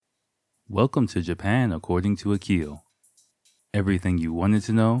Welcome to Japan according to Akil. Everything you wanted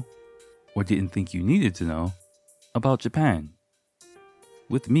to know or didn't think you needed to know about Japan.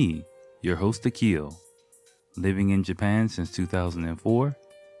 With me, your host Akil, living in Japan since 2004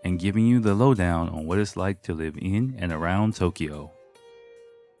 and giving you the lowdown on what it's like to live in and around Tokyo.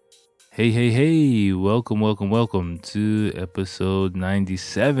 Hey, welcome to episode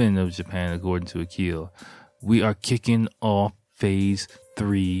 97 of Japan according to Akil. We are kicking off phase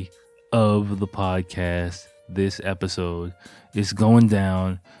 3 of the podcast. This episode is going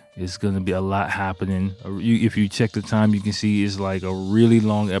down. It's going to be a lot happening. If you check the time, you can see it's like a really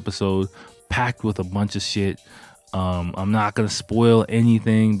long episode packed with a bunch of shit. I'm not going to spoil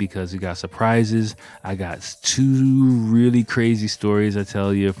anything because we got surprises. I got 2 really crazy stories I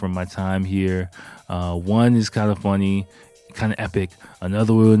tell you from my time here. One is kind of funny, kind of epic.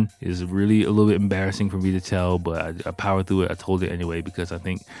 Another one is really a little bit embarrassing for me to tell, but I powered through it. I told it anyway because I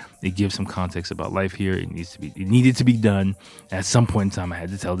think it gives some context about life here. It needed to be done. At some point in time, I had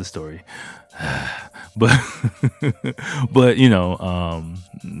to tell the story. but you know,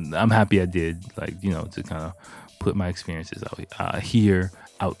 I'm happy I did. To kind of put my experiences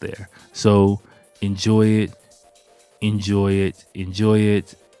out there. So enjoy it,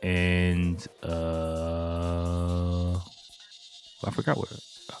 and I forgot what.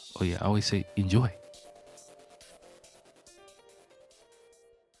 Oh yeah, I always say enjoy.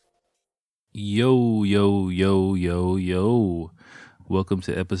 Yo. Welcome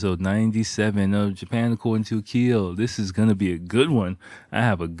to episode 97 of Japan According to Akil. This is going to be a good one. I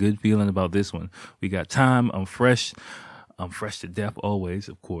have a good feeling about this one. We got time. I'm fresh. I'm fresh to death always,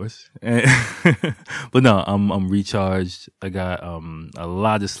 of course. But no, I'm recharged. I got a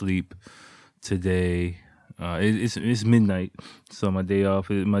lot of sleep today. It's midnight, so my day off.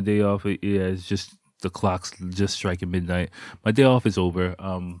 It's just the clock's just striking midnight. My day off is over.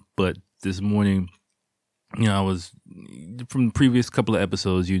 But this morning, I was from the previous couple of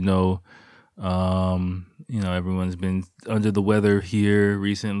episodes. Everyone's been under the weather here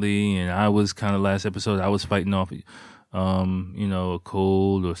recently, and I was kind of last episode. I was fighting off, a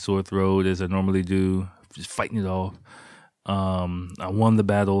cold or sore throat as I normally do, just fighting it off. I won the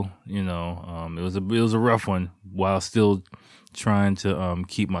battle. It was a rough one while still trying to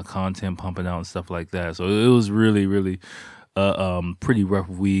keep my content pumping out and stuff like that. So it was really, really pretty rough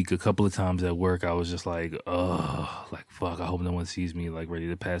week. A couple of times at work, I was just like, fuck, I hope no one sees me like ready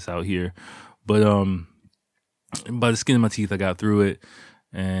to pass out here. But by the skin of my teeth, I got through it.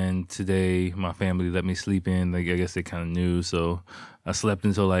 And today, my family let me sleep in. I guess they kind of knew, so I slept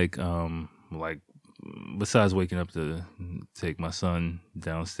until besides waking up to take my son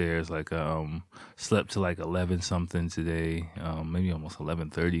downstairs, slept till 11 something today, maybe almost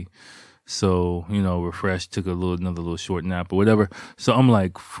 11:30. So, refreshed, took another little short nap or whatever. So I'm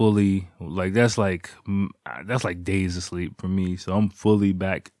fully, that's like days of sleep for me. So I'm fully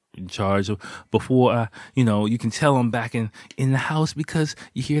back in charge. Before you can tell I'm back in the house because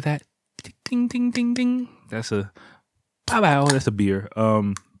you hear that ding, ding, ding, ding. That's a pow. That's a beer.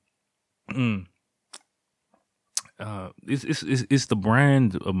 It's the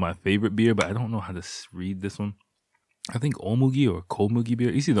brand of my favorite beer, but I don't know how to read this one. I think Omugi or Komugi beer.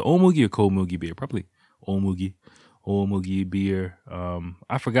 It's either Omugi or Komugi beer. Probably Omugi beer.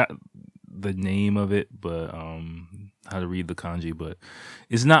 I forgot the name of it, but how to read the kanji. But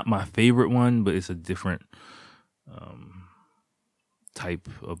it's not my favorite one, but it's a different type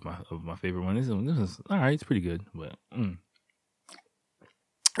of my favorite one. This is all right. It's pretty good, but.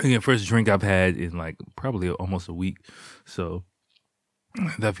 Again, first drink I've had in probably almost a week, so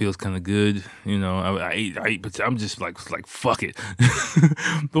that feels kind of good. I ate, but I'm just like fuck it.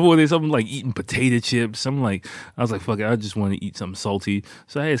 Before this, I'm eating potato chips. I was like, fuck it, I just want to eat something salty.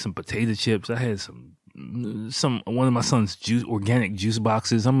 So I had some potato chips. I had one of my son's organic juice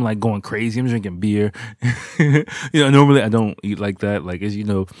boxes. I'm going crazy. I'm drinking beer. Normally I don't eat like that. As you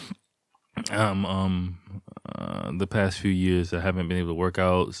know, the past few years I haven't been able to work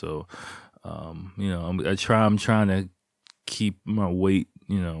out, so I'm trying to keep my weight,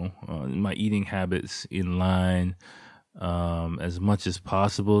 my eating habits in line as much as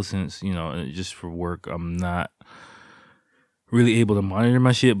possible, since just for work I'm not really able to monitor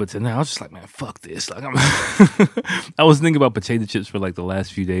my shit. But tonight I was just like, man, fuck this. I was thinking about potato chips for the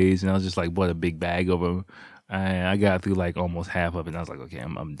last few days, and I was just bought a big bag of them. I got through almost half of it, and I was like, okay,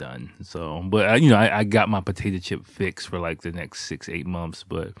 I'm done. So, but I got my potato chip fix for the next 6-8 months.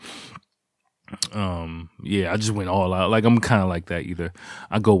 But Yeah, I just went all out. Like, I'm kind of like that. Either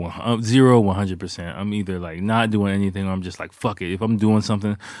I go 100%. I'm either like not doing anything, or I'm just like, fuck it. If I'm doing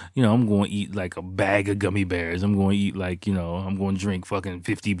something, I'm going to eat like a bag of gummy bears. I'm going to eat like, I'm going to drink fucking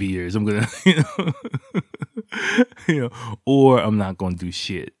 50 beers. I'm going to, or I'm not going to do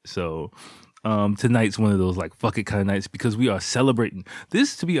shit. So, tonight's one of those like fuck it kind of nights, because we are celebrating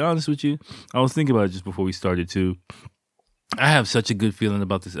this. To be honest with you, I was thinking about it just before we started too. I have such a good feeling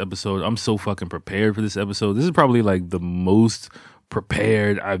about this episode. I'm so fucking prepared for this episode. This is probably like the most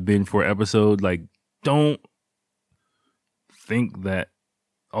prepared I've been for an episode. Like, don't think that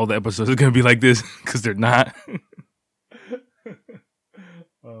all the episodes are gonna be like this, because they're not.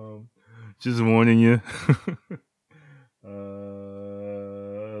 Just warning you.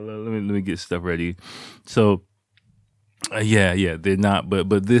 Let me get stuff ready. So. Yeah, they're not,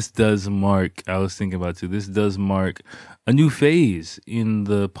 but this does mark. I was thinking about too. This does mark a new phase in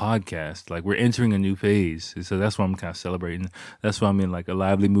the podcast. Like, we're entering a new phase, so that's why I'm kind of celebrating. That's why I'm in like a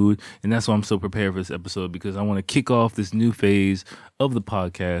lively mood, and that's why I'm so prepared for this episode, because I want to kick off this new phase of the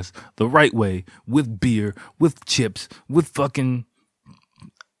podcast the right way, with beer, with chips, with fucking,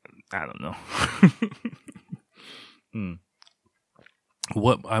 I don't know.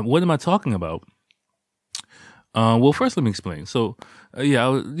 What am I talking about? Well, first let me explain. So,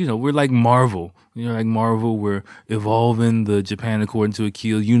 we're like Marvel. Like Marvel, we're evolving the Japan According to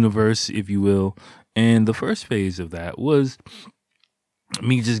Akil universe, if you will. And the first phase of that was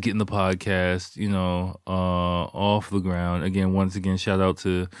me just getting the podcast, off the ground. Again, once again, shout out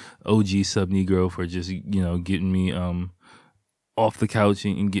to OG Sub Negro for just, getting me off the couch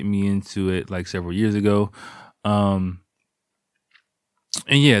and getting me into it like several years ago.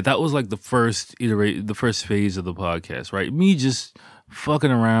 And yeah, that was like the first phase of the podcast, right? Me just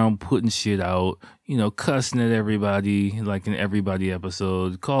fucking around, putting shit out, cussing at everybody, like in everybody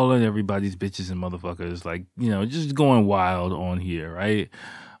episode, calling everybody's bitches and motherfuckers, like, just going wild on here, right?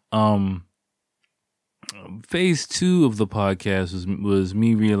 Phase 2 of the podcast was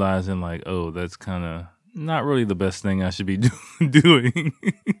me realizing like, oh, that's kind of not really the best thing I should be doing.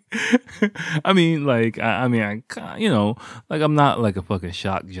 I mean, like, I'm not like a fucking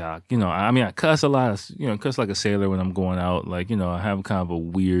shock jock. I cuss a lot, cuss like a sailor when I'm going out. Like, I have kind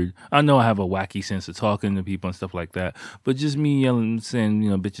of I know I have a wacky sense of talking to people and stuff like that. But just me yelling, saying,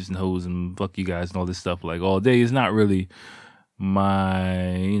 bitches and hoes and fuck you guys and all this stuff like all day is not really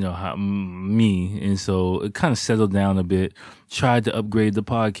my me. And so it kind of settled down a bit. Tried to upgrade the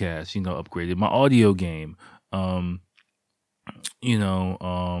podcast, upgraded my audio game, tried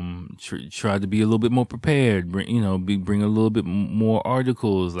to be a little bit more prepared, bring a little bit more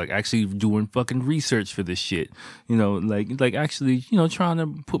articles, like actually doing fucking research for this shit, like actually, trying to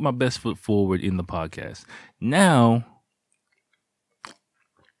put my best foot forward in the podcast. Now,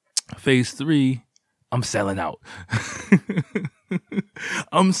 phase 3, I'm selling out.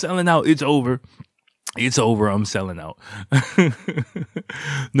 I'm selling out. It's over. I'm selling out.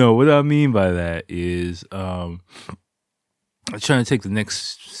 No, what I mean by that is I'm trying to take the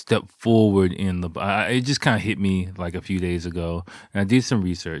next step forward in it just kind of hit me like a few days ago, and I did some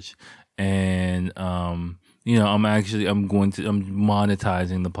research, and I'm monetizing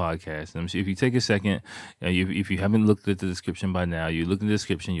the podcast. And if you take a second, if you haven't looked at the description by now, you look in the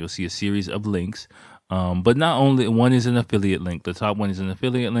description, you'll see a series of links. But not only one is an affiliate link. The top one is an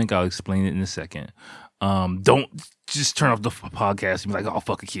affiliate link. I'll explain it in a second. Don't just turn off the podcast and be like, oh,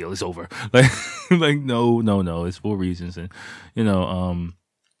 fuck Akil, it's over. Like, no, it's for reasons. And,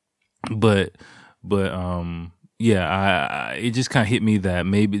 it just kind of hit me that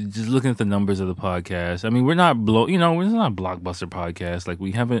maybe just looking at the numbers of the podcast. I mean, we're not we're not a blockbuster podcast. Like,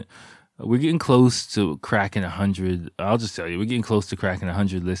 we're getting close to cracking 100. I'll just tell you, we're getting close to cracking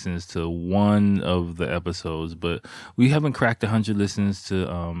 100 listens to one of the episodes, but we haven't cracked 100 listens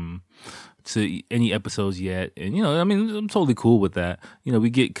to any episodes yet. And, I'm totally cool with that. We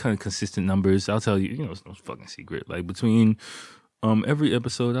get kind of consistent numbers. I'll tell you, it's no fucking secret. Like, between every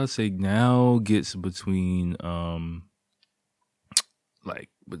episode, I'd say now gets between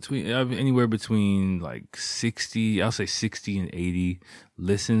anywhere between like 60, I'll say 60 and 80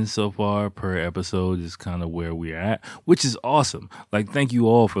 listens so far per episode is kind of where we're at, which is awesome. Like, thank you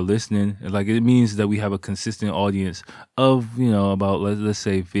all for listening. Like, it means that we have a consistent audience of, about let's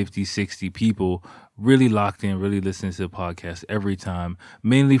say 50, 60 people really locked in, really listening to the podcast every time.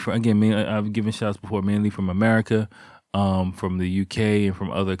 I've given shout outs before, mainly from America. from the UK and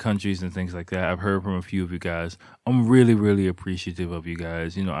from other countries and things like that. I've heard from a few of you guys. I'm really, really appreciative of you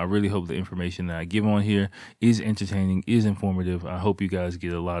guys. You know, I really hope the information that I give on here is entertaining, is informative. I hope you guys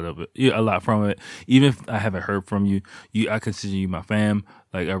get a lot of it, a lot from it. Even if I haven't heard from you, I consider you my fam.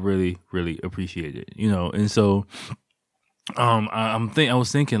 Like, I really, really appreciate it. You know, and so I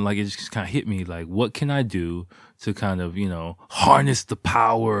was thinking, like, it just kind of hit me, like, what can I do to kind of, you know, harness the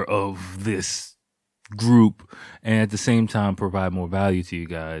power of this group and at the same time provide more value to you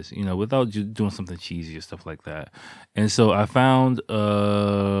guys, you know, without just doing something cheesy or stuff like that. And so I found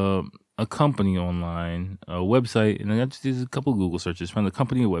a company online, a website, and I just did a couple Google searches, found a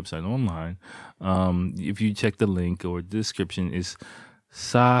company, a website online. If you check the link or the description, is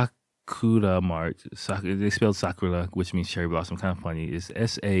Sakura Mart. They spelled Sakura, which means cherry blossom. Kind of funny. It's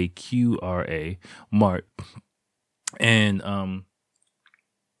SAQRA Mart, and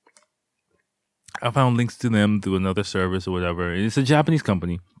I found links to them through another service or whatever. It's a Japanese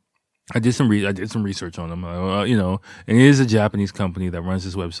company. I did some research on them, you know, and it is a Japanese company that runs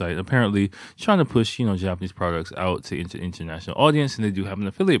this website. Apparently, trying to push, you know, Japanese products out to international audience, and they do have an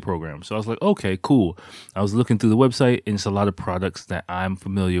affiliate program. So I was like, okay, cool. I was looking through the website, and it's a lot of products that I'm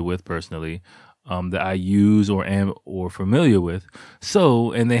familiar with personally, that I use or am familiar with.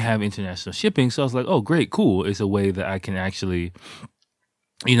 So, and they have international shipping. So I was like, oh, great, cool. It's a way that I can actually,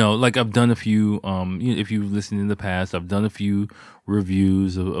 you know, like I've done a few, if you've listened in the past, I've done a few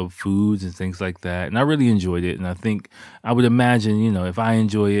reviews of foods and things like that. And I really enjoyed it. And I think I would imagine, you know, if I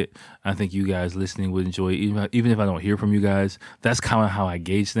enjoy it, I think you guys listening would enjoy it. Even if I don't hear from you guys, that's kind of how I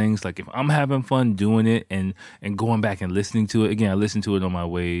gauge things. Like if I'm having fun doing it and going back and listening to it, again, I listen to it on my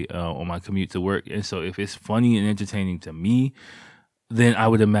way, on my commute to work. And so if it's funny and entertaining to me, then I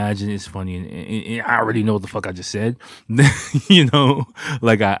would imagine it's funny, and I already know what the fuck I just said. You know,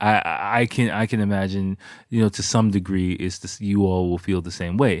 like I can imagine, you know, to some degree, it's this, you all will feel the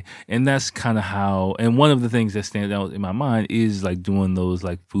same way, and that's kind of how. And one of the things that stands out in my mind is like doing those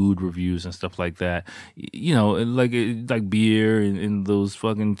like food reviews and stuff like that. You know, like beer and those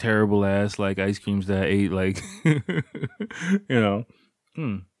fucking terrible ass like ice creams that I ate, like you know.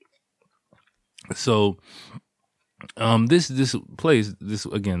 So. This place, this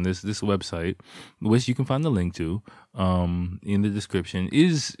website, which you can find the link to, in the description,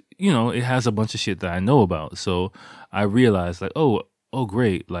 is, you know, it has a bunch of shit that I know about. So I realized like, oh,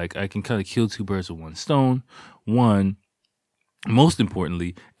 great. Like I can kind of kill two birds with one stone. One, most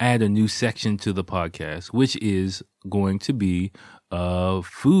importantly, add a new section to the podcast, which is going to be a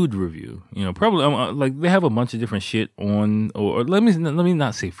food review. You know, probably like they have a bunch of different shit on, or let me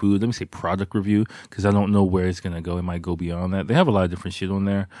not say food, let me say product review, because I don't know where it's gonna go. It might go beyond that. They have a lot of different shit on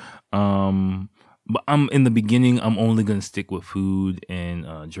there. But I'm in the beginning, I'm only gonna stick with food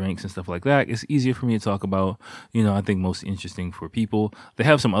and drinks and stuff like that. It's easier for me to talk about. You know, I think most interesting for people. They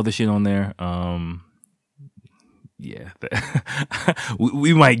have some other shit on there. Yeah,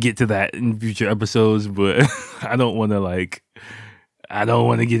 we might get to that in future episodes, but I don't want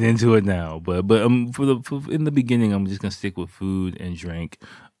to get into it now. But in the beginning, I'm just gonna stick with food and drink.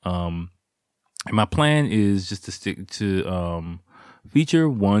 And my plan is just to stick to feature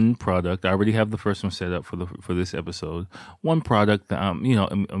one product. I already have the first one set up for this episode. One product that I'm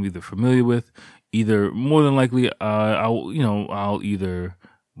either familiar with, either more than likely I'll either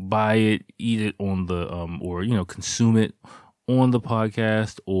buy it, eat it on the or you know, consume it on the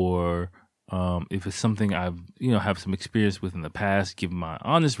podcast, or if it's something I've, you know, have some experience with in the past, give my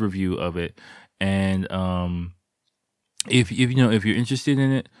honest review of it. And if you're interested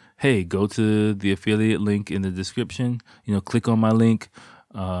in it, hey, go to the affiliate link in the description, you know, click on my link.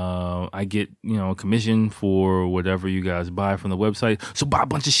 I get, you know, commission for whatever you guys buy from the website. So buy a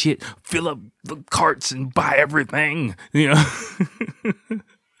bunch of shit, fill up the carts and buy everything, you know.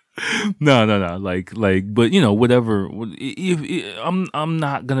 No. Like, but you know, whatever. If I'm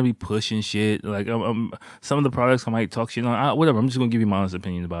not gonna be pushing shit. Like, I'm some of the products I might talk shit on. Whatever. I'm just gonna give you my honest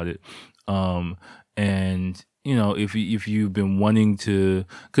opinion about it. And you know, if you've been wanting to,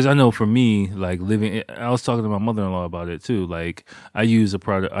 because I know for me, like living, I was talking to my mother-in-law about it too. Like, I use a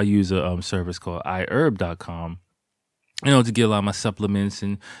service called iHerb.com. You know, to get a lot of my supplements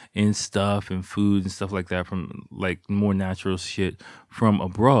and stuff and food and stuff like that from like more natural shit from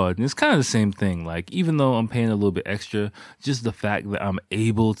abroad. And it's kind of the same thing. Like, even though I'm paying a little bit extra, just the fact that I'm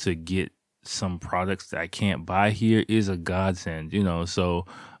able to get some products that I can't buy here is a godsend, you know? So,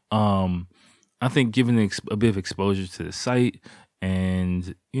 I think giving a bit of exposure to the site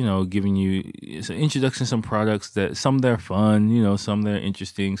and, you know, giving you some introduction to some products that some that are fun, you know, some that are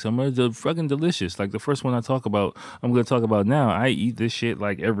interesting, some are fucking delicious. Like the first one I'm going to talk about now, I eat this shit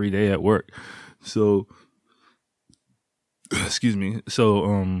like every day at work. So Excuse me.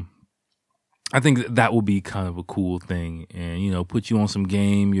 So I think that will be kind of a cool thing, and put you on some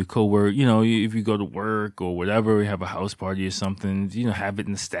game. Your coworker, if you go to work or whatever, have a house party or something, have it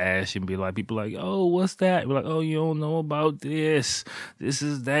in the stash and be like, people like, oh, what's that? We're like, oh, you don't know about this? This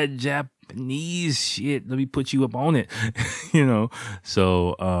is that Japanese shit. Let me put you up on it,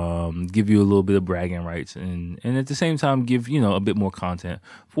 So give you a little bit of bragging rights, and at the same time give a bit more content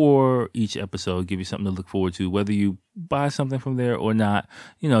for each episode. Give you something to look forward to, whether you buy something from there or not.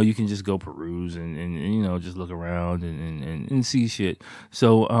 You can just go peruse and just look around and see shit.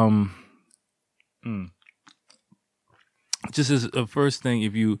 So just as a first thing,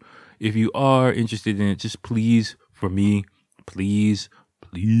 if you are interested in it, just please, for me, please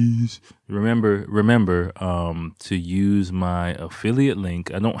remember to use my affiliate link.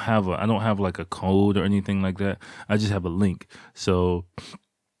 I don't have like a code or anything like that. I just have a link. So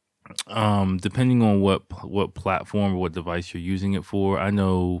depending on what platform or what device you're using it for, I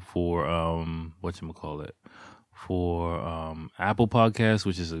know for Apple Podcasts,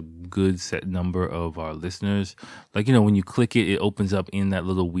 which is a good set number of our listeners, like when you click it, it opens up in that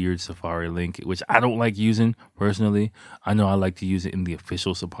little weird Safari link, which I don't like using personally. I know I like to use it in the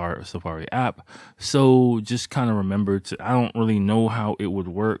official Safari app. So just kind of remember I don't really know how it would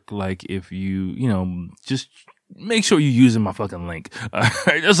work, like if you just make sure you're using my fucking link.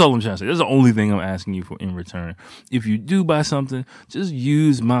 That's all I'm trying to say. That's the only thing I'm asking you for in return. If you do buy something, just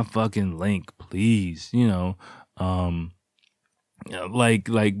use my fucking link, please. Like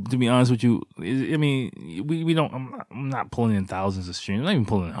to be honest with you, I mean, we don't. I'm not pulling in thousands of streams. I'm not even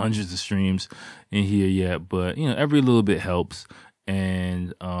pulling in hundreds of streams in here yet. But every little bit helps.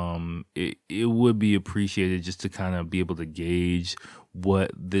 And it would be appreciated just to kind of be able to gauge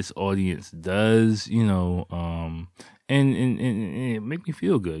what this audience does, and make me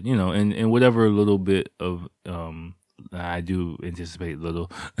feel good, and whatever little bit of I do anticipate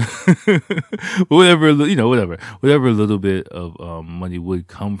little, whatever little bit of money would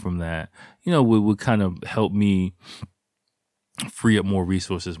come from that, would kind of help me free up more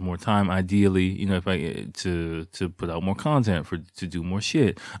resources, more time, ideally, if I to put out more content to do more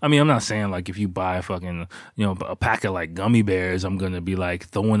shit. I mean, I'm not saying like if you buy a fucking a pack of like gummy bears, I'm gonna be like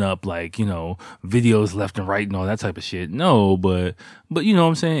throwing up like videos left and right and all that type of shit. No, but you know what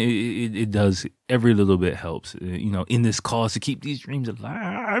I'm saying, it does. Every little bit helps, in this cause to keep these dreams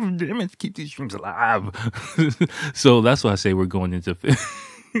alive. Damn it, keep these dreams alive. So that's why I say we're going into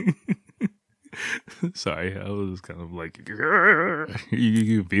sorry, I was kind of like,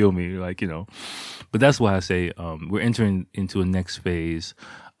 you feel me, like, but that's why I say we're entering into a next phase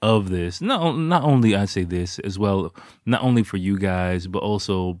of this. Not only I say this as well, not only for you guys, but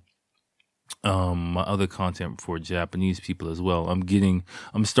also my other content for Japanese people as well. I'm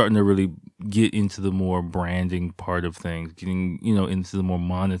starting to really get into the more branding part of things, getting into the more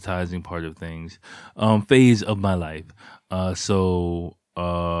monetizing part of things, phase of my life.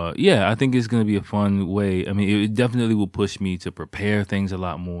 Yeah, I think it's going to be a fun way. I mean, it definitely will push me to prepare things a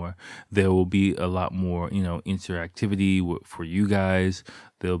lot more. There will be a lot more, interactivity for you guys.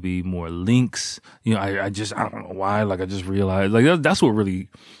 There'll be more links. I don't know why. Like, I just realized, like, that's what really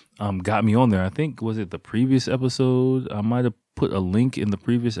got me on there. I think, was it the previous episode? I might have put a link in the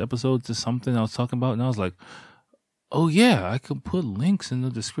previous episode to something I was talking about, and I was like, oh yeah, I could put links in the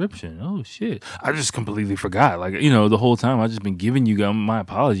description. Oh shit, I just completely forgot. Like, the whole time I just been giving you guys, my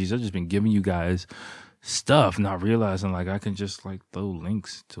apologies, I've just been giving you guys stuff, not realizing like I can just like throw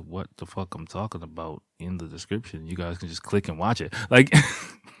links to what the fuck I'm talking about in the description. You guys can just click and watch it. Like,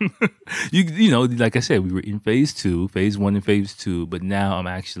 like I said, we were in phase 1 and phase 2, but now I'm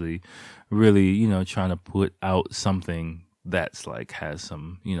actually really, trying to put out something that's like has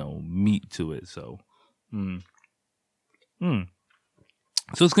some, meat to it. So,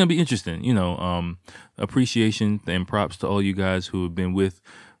 So it's going to be interesting, appreciation and props to all you guys who have been with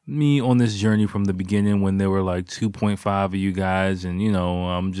me on this journey from the beginning when there were like 2.5 of you guys, and,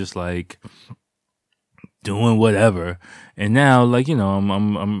 I'm just like doing whatever. And now, like,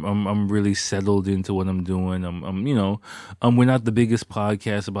 I'm really settled into what I'm doing. We're not the biggest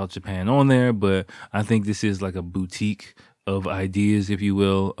podcast about Japan on there, but I think this is like a boutique of ideas, if you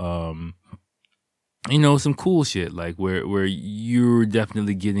will. Some cool shit, like where you're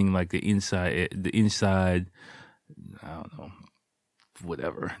definitely getting like the inside, I don't know,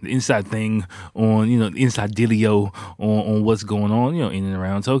 whatever, the inside thing on, the inside dealio on what's going on, in and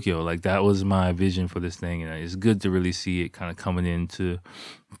around Tokyo. Like, that was my vision for this thing, and it's good to really see it kind of coming into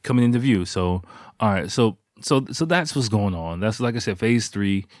view. So, all right, so that's what's going on. That's, like I said, phase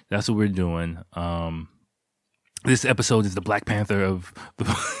 3. That's what we're doing. This episode is the Black Panther of the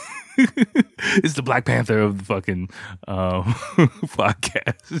It's the Black Panther of the fucking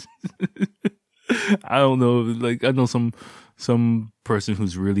podcast. I don't know. Like, I know some person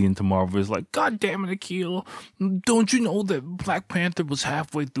who's really into Marvel is like, God damn it, Akil, don't you know that Black Panther was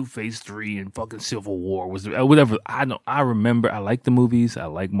halfway through Phase 3 and fucking Civil War was whatever. I remember. I like the movies. I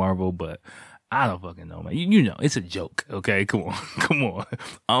like Marvel, but I don't fucking know, man. You know, it's a joke. Okay, come on, come on.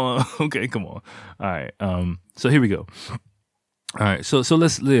 Okay, come on. All right. So here we go. All right. So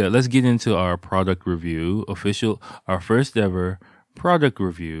let's get into our product review, our first ever product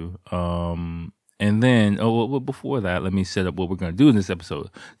review. And then, well, before that, let me set up what we're going to do in this episode.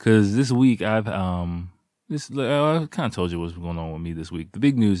 Because this week, I kind of told you what's going on with me this week. The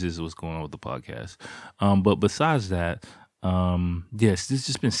big news is what's going on with the podcast. But besides that, yes, there's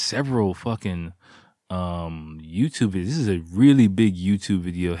just been several fucking YouTube videos. This is a really big YouTube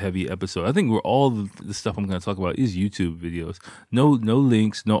video heavy episode. I think all the stuff I'm going to talk about is YouTube videos. No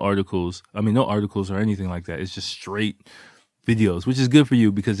links, no articles. I mean, no articles or anything like that. It's just straight videos, which is good for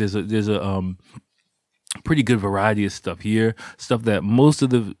you because there's a pretty good variety of stuff here. Stuff that most of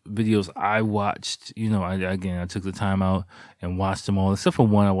the videos I watched, you know, I took the time out and watched them all. Except for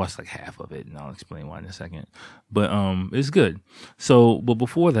one, I watched like half of it, and I'll explain why in a second. But it's good. So, but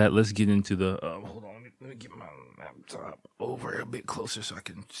before that, let's get into the. Hold on, let me get my laptop over a bit closer so I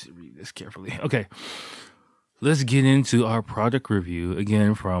can read this carefully. Okay, let's get into our product review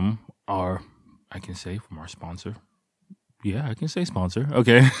again from our sponsor. Yeah, I can say sponsor.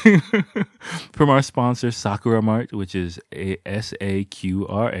 Okay. From our sponsor, Sakura Mart, which is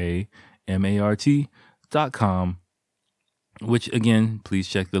SAQRAMART.com, which again, please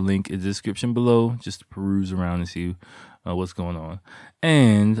check the link in the description below just to peruse around and see what's going on.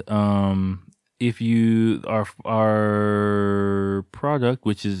 And if you our product,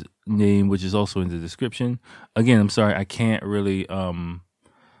 which is also in the description. Again, I'm sorry, I can't really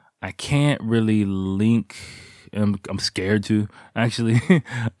link. I'm scared to actually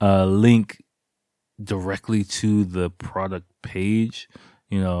link directly to the product page,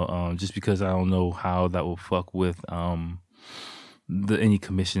 you know, just because I don't know how that will fuck with any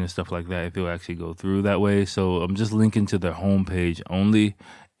commission and stuff like that if it will actually go through that way. So I'm just linking to their homepage only,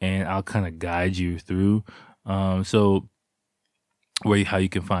 and I'll kind of guide you through how you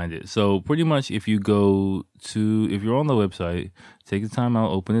can find it. So pretty much if you're on the website, take the time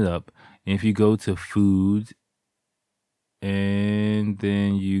out, open it up, and if you go to food, and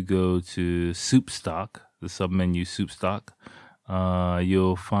then you go to soup stock, the submenu soup stock,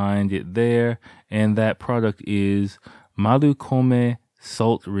 you'll find it there. And that product is Marukome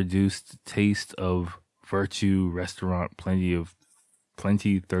Salt Reduced Taste of Virtue Restaurant Plenty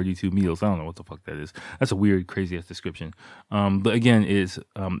 32 meals. I don't know what the fuck that is. That's a weird, crazy ass description. But again, it's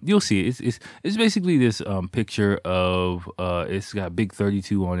you'll see it's basically this picture of it's got big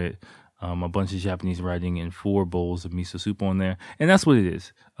 32 on it. A bunch of Japanese writing and 4 bowls of miso soup on there. And that's what it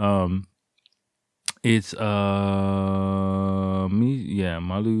is. It's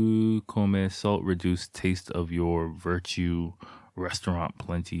Marukome Salt Reduced Taste of Your Virtue Restaurant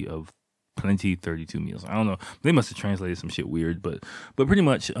Plenty 32 meals. I don't know. They must have translated some shit weird, but pretty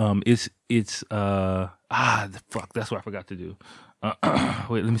much it's fuck, that's what I forgot to do.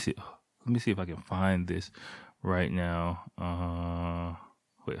 Wait, let me see if I can find this right now.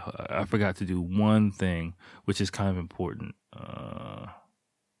 Wait, I forgot to do one thing, which is kind of important.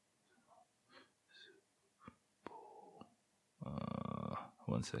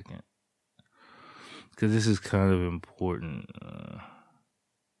 1 second. Because this is kind of important.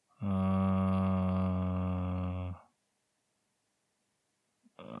 Oh,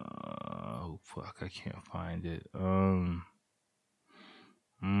 fuck, I can't find it.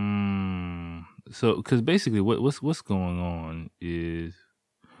 So, because basically what's going on is...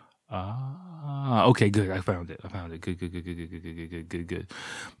 okay, good. I found it. Good.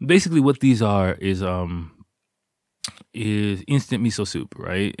 Basically, what these are is instant miso soup,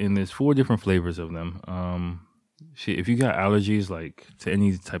 right? And there's 4 different flavors of them. Shit, if you got allergies like to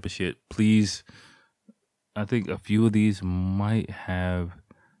any type of shit, please. I think a few of these might have.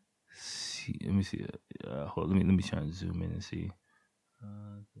 Let me see. Hold. Let me try and zoom in and see.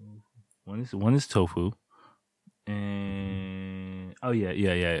 One is tofu. And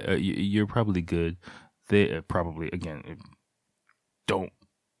you're probably good. They probably don't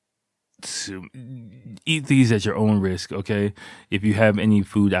eat these at your own risk, okay? If you have any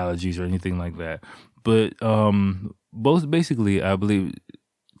food allergies or anything like that. But both basically, I believe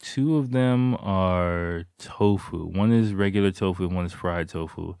 2 of them are tofu. One is regular tofu, one is fried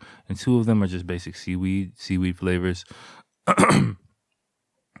tofu, and 2 of them are just basic seaweed flavors.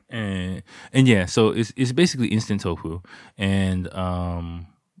 And yeah, so it's basically instant tofu, and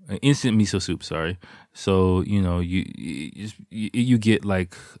instant miso soup. Sorry. So you get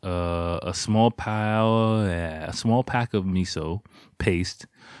like a small a small pack of miso paste,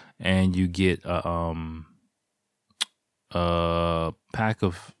 and you get a pack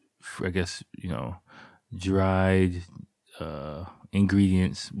of, I guess, dried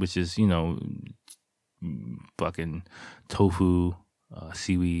ingredients, which is fucking tofu,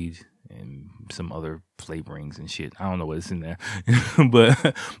 seaweed, and some other flavorings and shit. I don't know what's in there,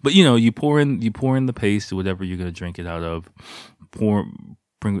 but you pour in the paste, whatever you're gonna drink it out of.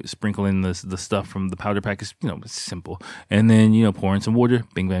 Sprinkle in the stuff from the powder pack. It's simple, and then pour in some water.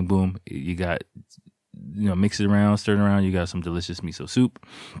 Bing bang boom. You got mix it around, stir it around. You got some delicious miso soup.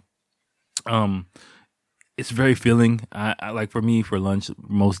 It's very filling. I like, for me, for lunch,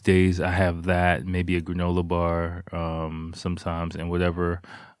 most days I have that, maybe a granola bar, sometimes, and whatever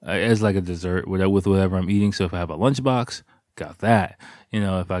as like a dessert with whatever I'm eating. So if I have a lunchbox, got that.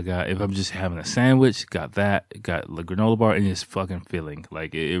 If I'm just having a sandwich, got that. Got the granola bar, and it's fucking filling.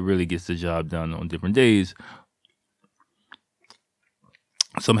 Like it really gets the job done on different days.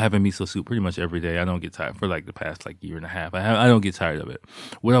 So I'm having miso soup pretty much every day. I don't get tired for like the past year and a half. I don't get tired of it.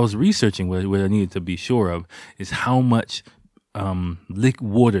 What I was researching, what I needed to be sure of, is how much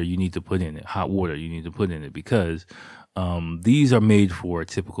water you need to put in it, hot water you need to put in it, because these are made for a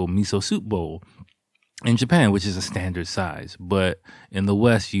typical miso soup bowl in Japan, which is a standard size. But in the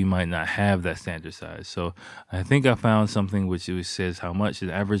West, you might not have that standard size. So I think I found something which says how much an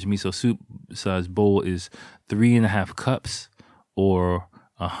average miso soup size bowl is: 3.5 cups or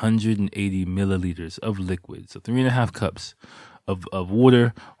 180 milliliters of liquid. So 3.5 cups of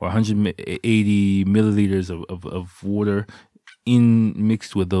water, or 180 milliliters of water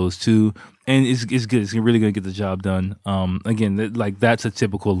mixed with those two, and it's good. It's really gonna get the job done. Again, that's a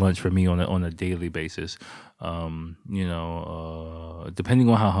typical lunch for me on a daily basis. Depending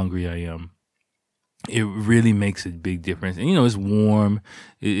on how hungry I am, it really makes a big difference. And it's warm,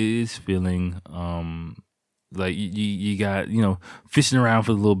 it's filling. You got fishing around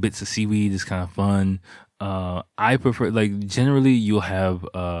for the little bits of seaweed is kind of fun. I prefer, generally you'll have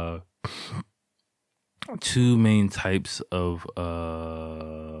two main types of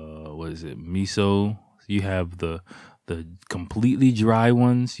miso. You have the completely dry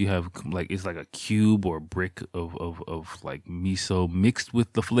ones. You have it's like a cube or brick of miso mixed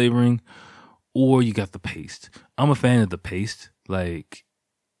with the flavoring, or you got the paste. I'm a fan of the paste. I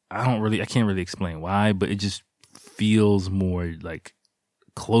can't really explain why, but it just feels more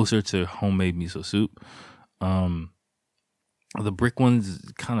closer to homemade miso soup. The brick ones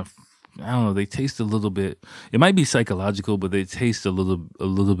kind of, I don't know, they taste a little bit, it might be psychological, but they taste a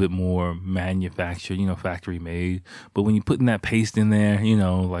little bit more manufactured, factory made. But when you put in that paste in there,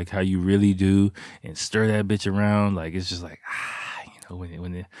 like how you really do, and stir that bitch around, it's just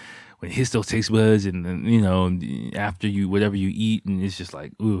when it hits those taste buds, and then after whatever you eat, and it's just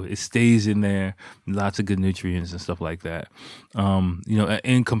it stays in there, lots of good nutrients and stuff like that.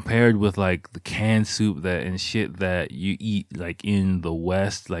 And compared with the canned soup and shit that you eat in the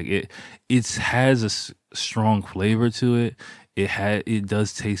West, it has a strong flavor to it. It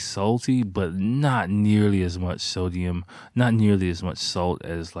does taste salty, but not nearly as much sodium, not nearly as much salt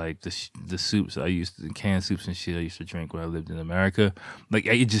as the soups the canned soups and shit I used to drink when I lived in America.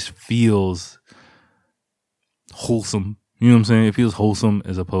 It just feels wholesome. You know what I'm saying? It feels wholesome,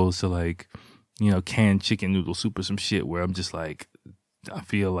 as opposed to canned chicken noodle soup or some shit where I'm just I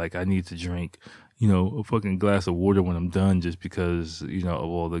feel like I need to drink a fucking glass of water when I'm done, just because of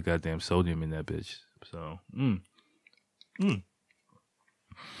all the goddamn sodium in that bitch. So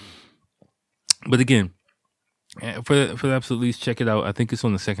But again, for the absolute least, check it out. I think it's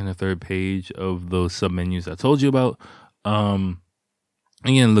on the second or third page of those sub menus I told you about. Again,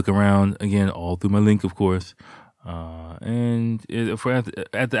 look around. Again, all through my link, of course. At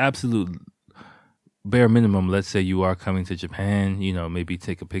the absolute bare minimum, let's say you are coming to Japan, maybe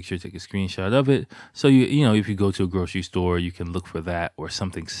take a picture, take a screenshot of it. So if you go to a grocery store, you can look for that or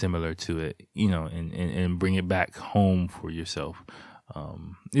something similar to it, and bring it back home for yourself.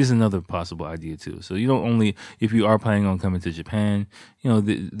 Is another possible idea too. So if you are planning on coming to Japan,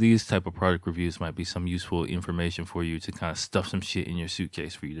 these type of product reviews might be some useful information for you to kind of stuff some shit in your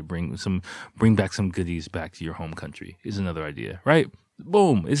suitcase for you to bring back some goodies back to your home country. Is another idea, right?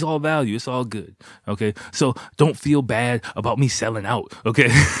 Boom. It's all value. It's all good. Okay. So don't feel bad about me selling out. Okay.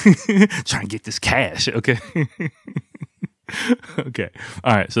 Trying to get this cash. Okay. Okay.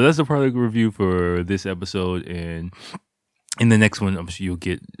 All right. So that's the product review for this episode. And in the next one, I'm sure you'll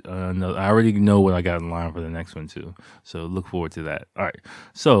get another. I already know what I got in line for the next one too. So look forward to that. All right.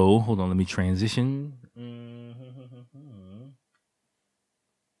 So hold on. Let me transition.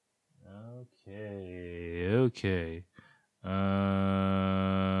 Okay.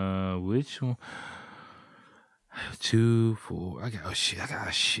 Which one? 2, 4. I got a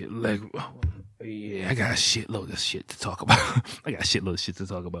shit. Like, yeah, I got a shitload of shit to talk about. I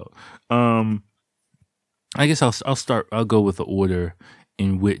guess I'll start. I'll go with the order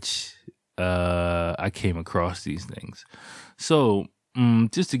in which I came across these things. So,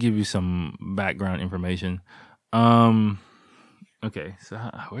 just to give you some background information. Okay, so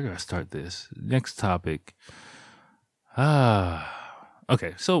where do I start this? Next topic.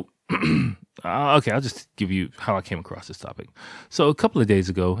 Okay, so okay, I'll just give you how I came across this topic. So a couple of days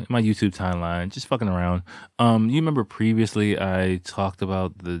ago in my YouTube timeline, just fucking around. You remember previously I talked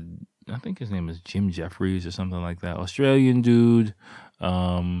about I think his name is Jim Jeffries or something like that, Australian dude,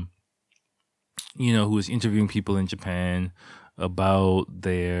 who was interviewing people in Japan about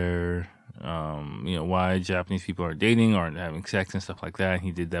their why Japanese people aren't dating, aren't having sex and stuff like that. And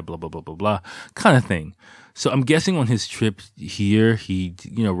he did that, blah, blah, blah, blah, blah, kind of thing. So I'm guessing on his trip here, he,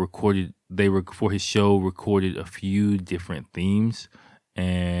 for his show, recorded a few different themes.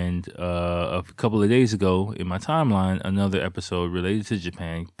 And a couple of days ago in my timeline, another episode related to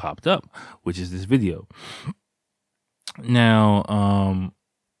Japan popped up, which is this video. Now,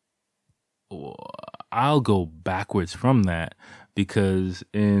 I'll go backwards from that because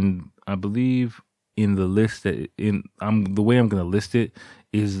I believe in the list the way I'm going to list it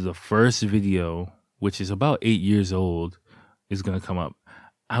is the first video, which is about 8 years old, is going to come up.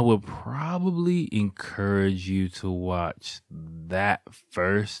 I would probably encourage you to watch that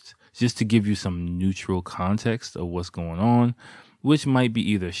first, just to give you some neutral context of what's going on, which might be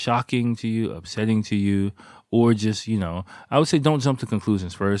either shocking to you, upsetting to you, or just, I would say don't jump to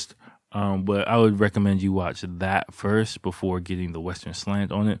conclusions first. But I would recommend you watch that first before getting the Western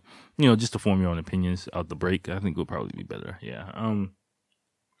slant on it, just to form your own opinions out the break. I think it would probably be better. Yeah.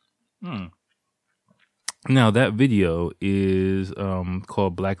 Now that video is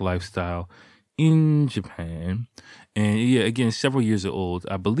called Black Lifestyle in Japan, and yeah, again, several years old.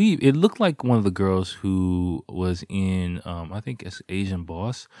 I believe it looked like one of the girls who was in I think it's Asian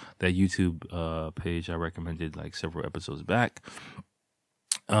Boss, that YouTube page I recommended like several episodes back.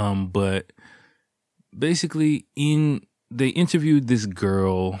 But basically they interviewed this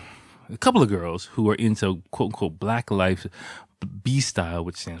girl, a couple of girls who are into quote unquote Black Life B style,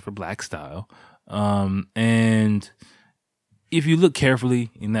 which stands for Black style. And if you look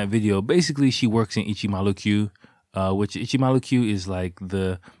carefully in that video, basically she works in Ichimaru-Q, which Ichimaru-Q is like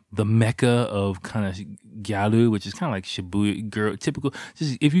the mecca of kind of gyaru, which is kind of like Shibuya girl, typical.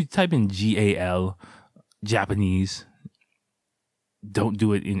 Just if you type in GAL, Japanese, don't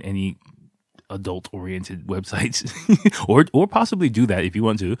do it in any adult-oriented websites, or possibly do that if you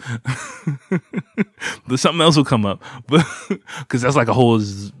want to. But something else will come up, but because that's like a whole.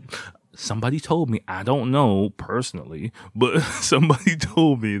 Somebody told me, I don't know personally, but somebody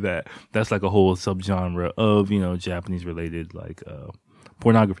told me that that's like a whole subgenre of Japanese-related like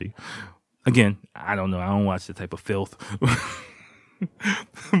pornography. Again, I don't know. I don't watch the type of filth,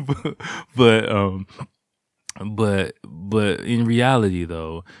 but in reality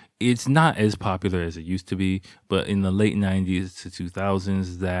though, it's not as popular as it used to be. But in the late 90s to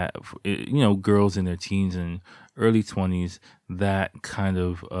 2000s, that girls in their teens and early 20s, that kind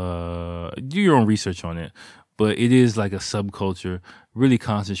of do your own research on it. But it is like a subculture really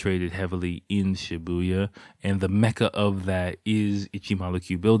concentrated heavily in Shibuya, and the mecca of that is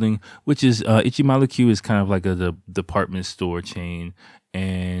Ichimaru-Q building, which is Ichimaru-Q is kind of like a department store chain,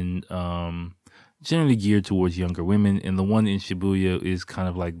 and generally geared towards younger women, and the one in Shibuya is kind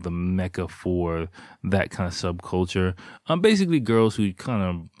of like the mecca for that kind of subculture. Basically girls who kind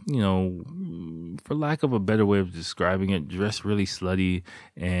of, for lack of a better way of describing it, dress really slutty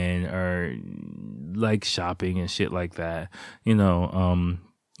and are like shopping and shit like that.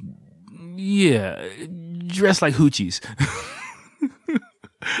 Yeah, dress like hoochies.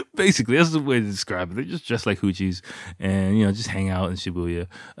 Basically, that's the way to describe it. They just dress like hoochies and, just hang out in Shibuya.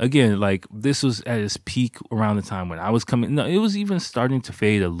 Again, like this was at its peak around the time when I was coming. No, it was even starting to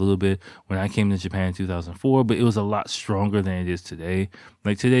fade a little bit when I came to Japan in 2004, but it was a lot stronger than it is today.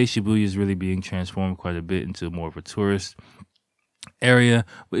 Like today, Shibuya is really being transformed quite a bit into more of a tourist area,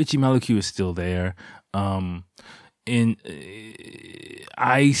 but Ichimaru-Q is still there.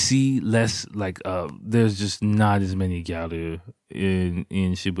 I see less like there's just not as many gyaru in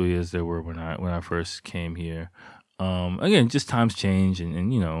Shibuya as there were when I first came here. Again, just times change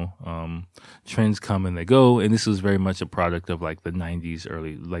and trends come and they go, and this was very much a product of like the 90s,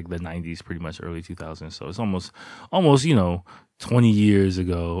 pretty much early 2000s. So it's almost 20 years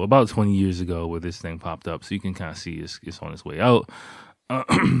ago, about 20 years ago, where this thing popped up. So you can kind of see it's on its way out.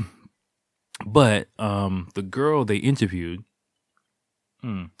 But the girl they interviewed,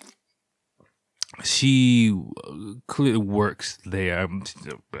 she clearly works there.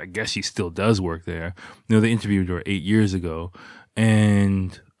 I guess she still does work there. They interviewed her 8 years ago,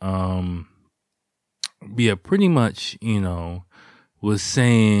 and yeah, pretty much, was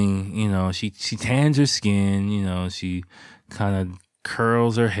saying, she tans her skin, she kind of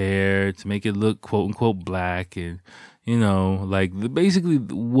curls her hair to make it look quote unquote black, and like basically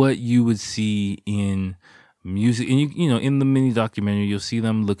what you would see in music. And in the mini documentary, you'll see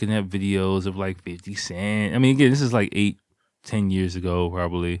them looking at videos of like 50 Cent. I mean, again, this is like 8-10 years ago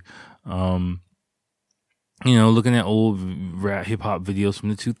probably. Looking at old rap hip hop videos from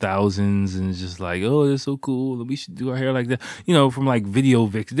the 2000s, and it's just like, oh, they're so cool. We should do our hair like that. From like video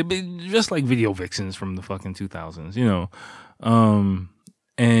vixens, just like video vixens from the fucking 2000s.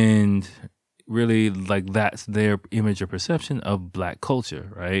 And really, like, that's their image or perception of black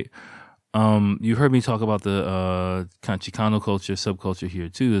culture, right? You heard me talk about the kind of Chicano culture, subculture here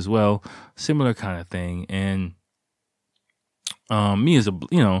too, as well. Similar kind of thing. And me as a,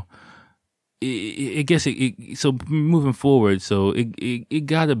 I guess so moving forward, so it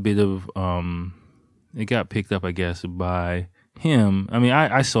got a bit of it got picked up, I guess, by him. I mean,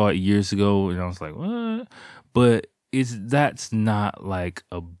 I saw it years ago, and I was like, what? But that's not like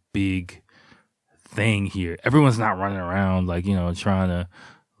a big thing here. Everyone's not running around like, trying to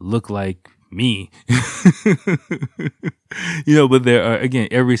look like me. But there are, again,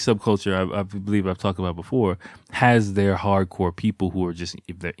 every subculture I believe I've talked about before has their hardcore people who are just,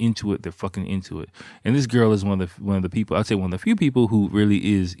 if they're into it, they're fucking into it. And this girl is one of the people, I'd say one of the few people who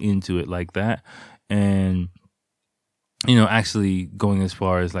really is into it like that. And actually going as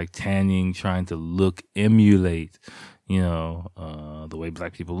far as like tanning, trying to emulate the way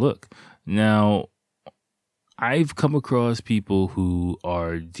black people look. Now, I've come across people who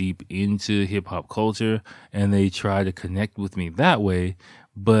are deep into hip hop culture, and they try to connect with me that way,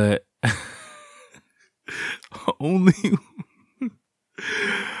 but only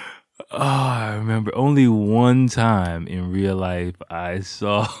I remember only one time in real life I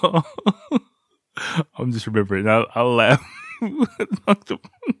saw I'm just remembering. I'll laugh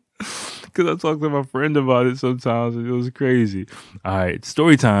because I talked to my friend about it sometimes, and it was crazy. All right,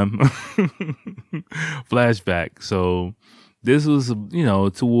 story time. Flashback. So this was,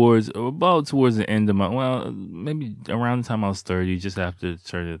 towards the end of maybe around the time I was 30, just after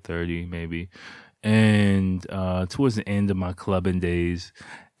turning 30, maybe. And towards the end of my clubbing days.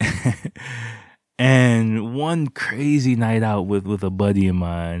 And one crazy night out with a buddy of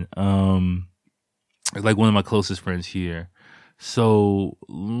mine, like one of my closest friends here. So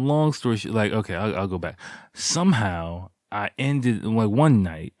long story short, like, okay, I'll go back. Somehow I ended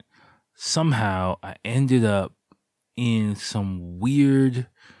up in some weird,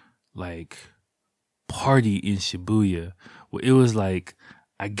 like, party in Shibuya where it was like,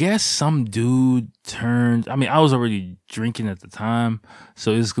 I guess some dude turned, I mean, I was already drinking at the time,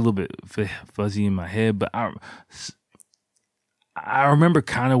 so it was a little bit fuzzy in my head, but I remember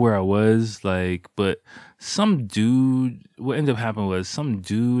kind of where I was, like, but some dude, what ended up happening was some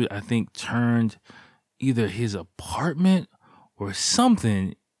dude, I think, turned either his apartment or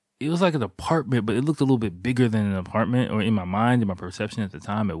something. It was like an apartment, but it looked a little bit bigger than an apartment, or in my mind, in my perception at the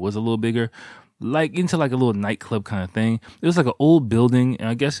time, it was a little bigger, like into like a little nightclub kind of thing. It was like an old building, and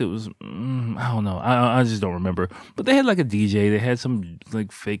I guess it was, I don't know, I just don't remember. But they had like a DJ, they had some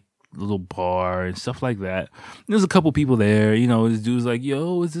like fake little bar and stuff like that. There's a couple people there, this dude was like,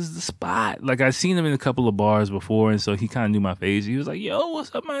 yo, is this the spot? Like, I'd seen him in a couple of bars before, and so he kind of knew my face. He was like, yo,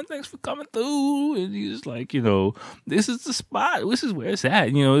 what's up, man? Thanks for coming through. And he was like, this is the spot. This is where it's at.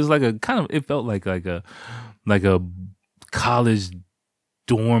 It was like a kind of, it felt like a college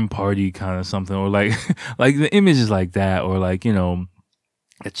dorm party kind of something, or like like the image is like that, or like,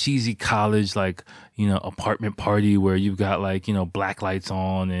 a cheesy college, like, apartment party where you've got like, black lights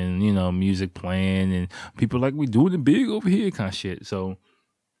on and, music playing, and people are like, we doing it big over here kind of shit. So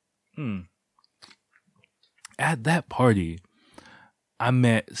at that party, I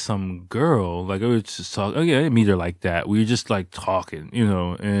met some girl, like, I was just talking. Oh yeah, I didn't meet her like that. We were just like talking,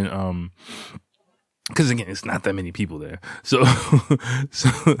 and because again, it's not that many people there. So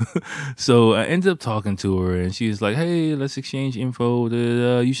I ended up talking to her, and she was like, "Hey, let's exchange info.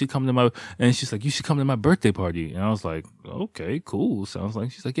 You should come to my," and she's like, "You should come to my birthday party." And I was like, "Okay, cool." Sounds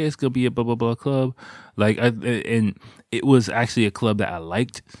like, she's like, "Yeah, it's gonna be a blah blah blah club." Like, and it was actually a club that I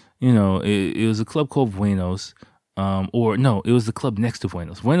liked. It was a club called Buenos. Or no, it was the club next to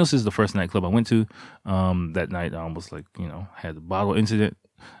Buenos. Buenos is the first nightclub I went to. That night I almost, like, had a bottle incident,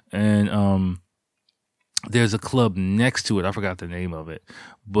 and there's a club next to it. I forgot the name of it,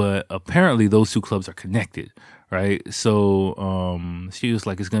 but apparently those two clubs are connected, right? So she was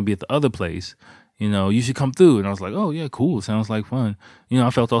like, it's gonna be at the other place. You should come through. And I was like, oh yeah, cool. Sounds like fun. I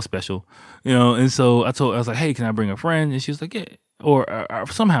felt all special, and so I was like, hey, can I bring a friend? And she was like, yeah. Or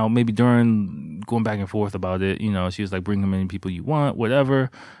somehow maybe during going back and forth about it, she was like, bring how many people you want, whatever.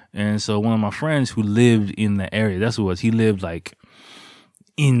 And so one of my friends who lived in the area, that's what it was. He lived like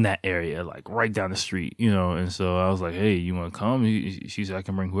in that area, like right down the street, and so I was like, hey, you want to come? She said, I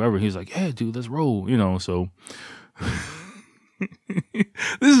can bring whoever. He was like, yeah, dude, let's roll, so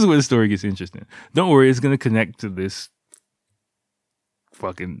this is where the story gets interesting. Don't worry, it's going to connect to this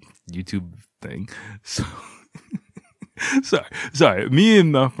fucking YouTube thing. So sorry. Me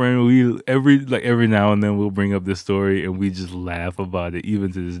and my friend, we every now and then we'll bring up this story and we just laugh about it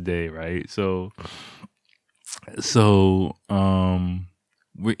even to this day, right? So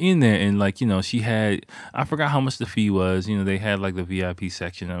we're in there and she had, I forgot how much the fee was. They had like the VIP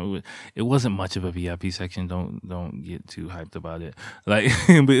section. It wasn't much of a VIP section. Don't get too hyped about it. Like,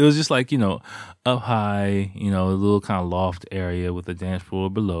 but it was just like, up high, a little kind of loft area with a dance floor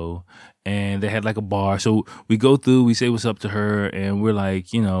below. And they had like a bar. So we go through, we say what's up to her, and we're like,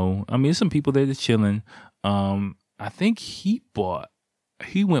 there's some people there that's chilling. I think he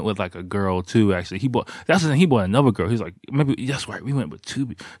went with like a girl too, actually. He bought another girl. He's like, maybe that's right. We went with two.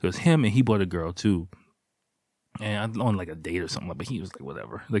 It was him and he bought a girl too. And on like a date or something, but he was like,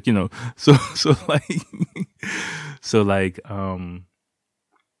 whatever. Like,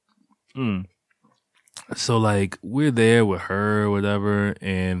 so like we're there with her or whatever,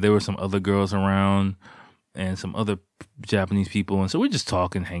 and there were some other girls around and some other Japanese people. And so we're just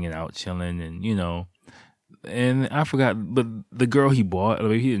talking, hanging out, chilling, and I forgot, but the girl he bought,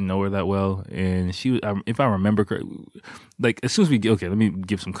 he didn't know her that well, and she, if I remember correctly, like as soon as we get, okay, let me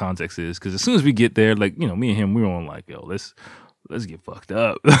give some context to this, because as soon as we get there, like, me and him, we were on like, yo, let's get fucked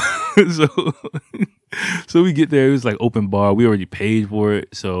up. So we get there, it was like open bar, we already paid for it,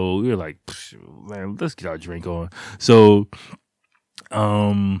 so we were like, man, let's get our drink on. So,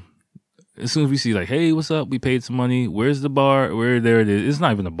 as soon as we see like, hey, what's up? We paid some money. Where's the bar? There it is. It's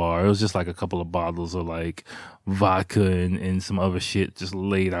not even a bar. It was just like a couple of bottles of like vodka and some other shit just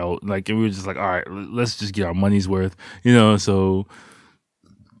laid out. Like, and we were just like, all right, let's just get our money's worth, so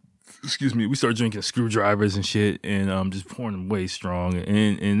excuse me, we started drinking screwdrivers and shit and just pouring them way strong.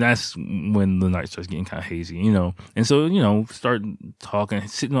 And that's when the night starts getting kind of hazy, And so, start talking, I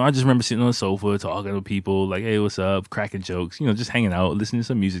just remember sitting on the sofa talking to people like, hey, what's up? Cracking jokes, just hanging out, listening to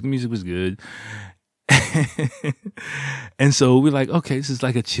some music. The music was good. And so we're like, okay, this is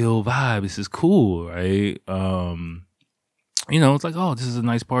like a chill vibe. This is cool, right? It's like, oh, this is a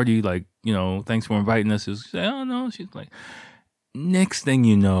nice party. Like, thanks for inviting us. It was, oh, no. She's like, next thing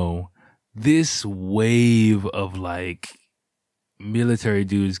you know, this wave of like military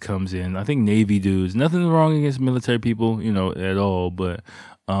dudes comes in. I think Navy dudes. Nothing wrong against military people, at all. But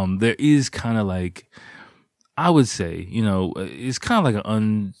there is kind of like, I would say, it's kind of like an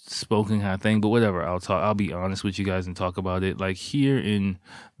unspoken kind of thing. But whatever, I'll be honest with you guys and talk about it. Like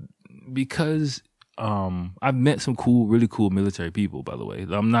because I've met some really cool military people. By the way,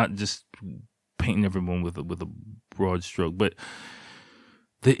 I'm not just painting everyone with a broad stroke, but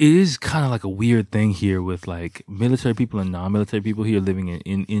there is kind of like a weird thing here with like military people and non-military people here living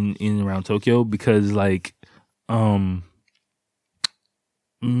in around Tokyo, because like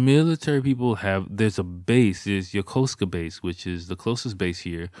military people there's Yokosuka base, which is the closest base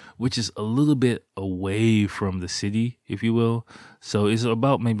here, which is a little bit away from the city, if you will. So it's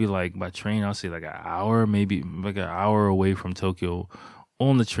about maybe like by train, I'll say like an hour, maybe like an hour away from Tokyo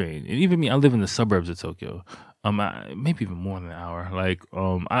on the train. And even me, I live in the suburbs of Tokyo. Maybe even more than an hour. Like,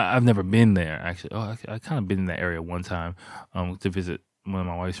 I've never been there actually. Oh, I kind of been in that area one time, to visit one of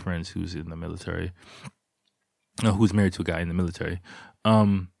my wife's friends who's in the military, who's married to a guy in the military.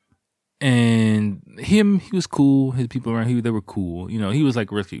 And he was cool. His people around here, they were cool. He was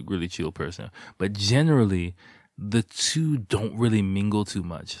like really, really chill person. But generally, the two don't really mingle too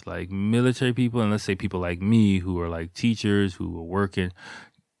much. Like military people, and let's say people like me who are like teachers who are working,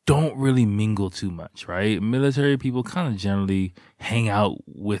 don't really mingle too much, right? Military people kind of generally hang out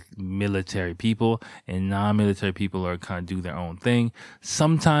with military people, and non-military people are kind of do their own thing.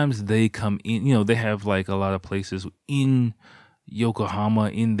 Sometimes they come in, they have like a lot of places in Yokohama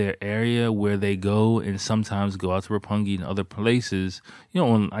in their area where they go, and sometimes go out to Roppongi and other places,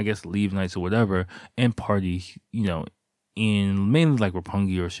 on I guess leave nights or whatever, and party, in mainly like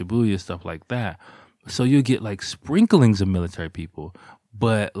Roppongi or Shibuya, stuff like that. So you get like sprinklings of military people,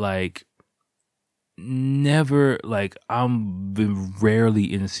 but like never, like I'm been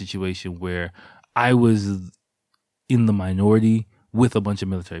rarely in a situation where I was in the minority with a bunch of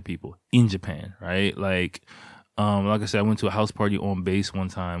military people in Japan, right? Like I said, I went to a house party on base one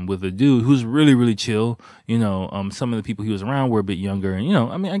time with a dude who's really, really chill. Some of the people he was around were a bit younger, and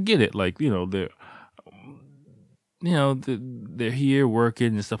I mean, I get it. Like, they're here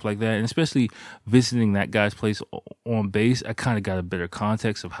working and stuff like that, and especially visiting that guy's place on base, I kind of got a better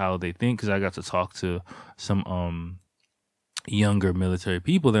context of how they think because I got to talk to some younger military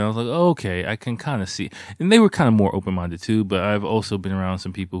people. Then I was like, oh, okay, I can kind of see, and they were kind of more open minded too. But I've also been around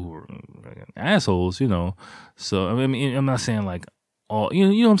some people who were assholes, So I mean, I'm not saying like all, you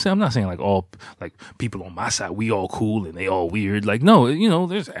know what I'm saying. I'm not saying like all like people on my side we all cool and they all weird. Like no,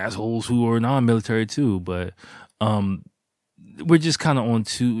 there's assholes who are non-military too, but we're just kind of on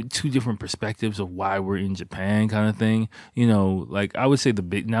two different perspectives of why we're in Japan kind of thing. Like I would say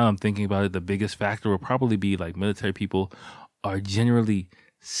now I'm thinking about it, the biggest factor will probably be like military people are generally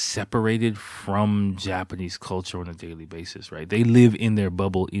separated from Japanese culture on a daily basis, right? They live in their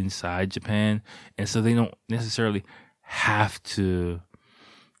bubble inside Japan, and so they don't necessarily have to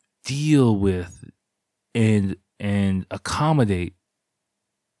deal with and accommodate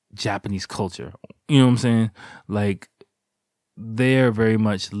Japanese culture. You know what I'm saying? Like they're very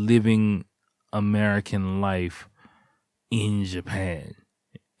much living American life in Japan,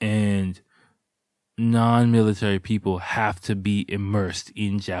 and non-military people have to be immersed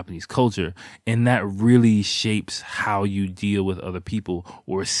in Japanese culture, and that really shapes how you deal with other people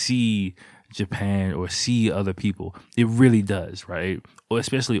or see Japan or see other people. It really does, right? Or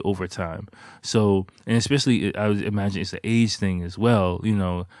especially over time. So, and especially I would imagine it's the age thing as well,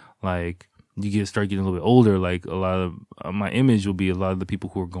 like you start getting a little bit older, like a lot of my image will be a lot of the people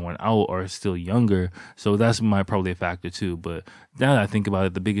who are going out are still younger. So that's probably a factor too. But now that I think about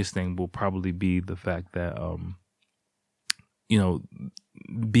it, the biggest thing will probably be the fact that,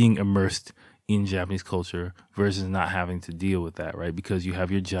 being immersed in Japanese culture versus not having to deal with that, right? Because you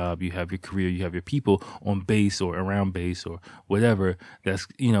have your job, you have your career, you have your people on base or around base or whatever. That's,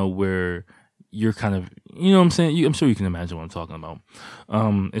 where you're kind of, what I'm saying? I'm sure you can imagine what I'm talking about.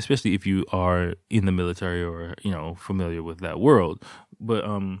 Especially if you are in the military or, familiar with that world. But,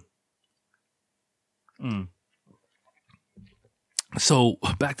 so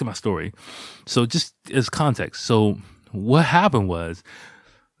back to my story. So just as context. So what happened was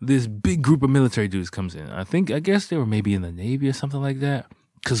this big group of military dudes comes in. I guess they were maybe in the Navy or something like that.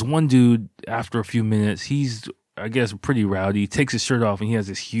 Cause one dude, after a few minutes, he's, I guess, pretty rowdy, takes his shirt off and he has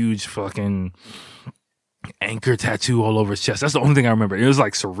this huge fucking anchor tattoo all over his chest. That's the only thing I remember. It was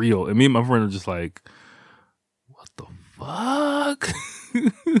like surreal. And me and my friend were just like, what the fuck?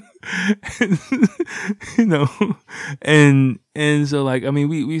 and, and so like, I mean,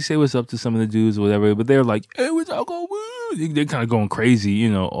 we say what's up to some of the dudes or whatever, but they're like, hey, what's up, go woo? They're kind of going crazy,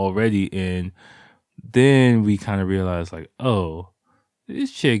 already. And then we kind of realized like, oh,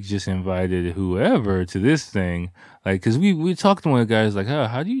 this chick just invited whoever to this thing. Like, cause we talked to one of the guys like,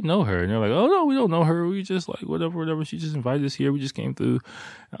 how do you know her? And they're like, oh no, we don't know her. We just like, whatever. She just invited us here. We just came through.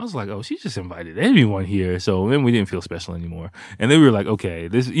 And I was like, oh, she just invited everyone here. So then we didn't feel special anymore. And then we were like, okay,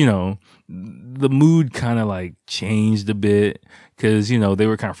 this, the mood kind of like changed a bit. Cause, they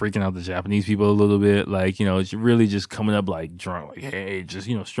were kind of freaking out the Japanese people a little bit. Like, it's really just coming up like drunk, like, hey, just,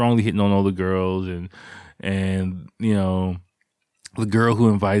 strongly hitting on all the girls and, the girl who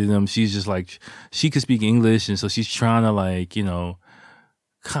invited them, she's just like, she could speak English. And so she's trying to like,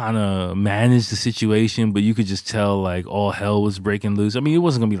 kind of manage the situation, but you could just tell like all hell was breaking loose. I mean, it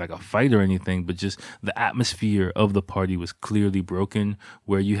wasn't gonna be like a fight or anything, but just the atmosphere of the party was clearly broken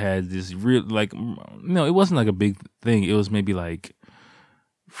where you had this real, like, no, it wasn't like a big thing. It was maybe like,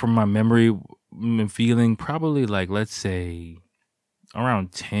 from my memory and feeling, probably like, let's say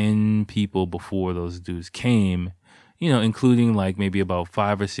around 10 people before those dudes came, including like maybe about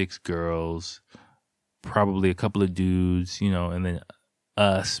 5 or 6 girls, probably a couple of dudes, and then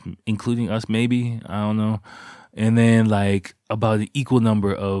us, including us, maybe, I don't know. And then like about an equal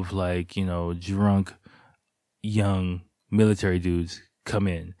number of like, drunk, young military dudes come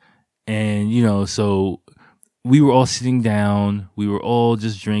in. And, so we were all sitting down, we were all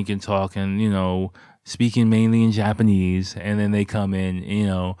just drinking, talking, speaking mainly in Japanese, and then they come in,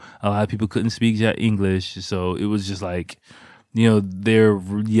 a lot of people couldn't speak English, so it was just like, they're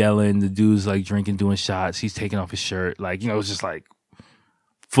yelling, the dude's like drinking, doing shots, he's taking off his shirt, like, it was just like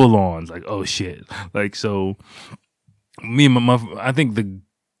full on, like, oh shit. Like, so me and I think the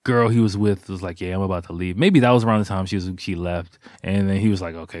girl he was with was like, yeah, I'm about to leave. Maybe that was around the time she left, and then he was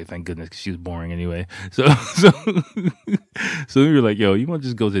like, okay, thank goodness, because she was boring anyway. So we were like, yo, you want to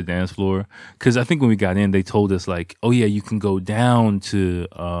just go to the dance floor? Because I think when we got in, they told us like, oh yeah, you can go down to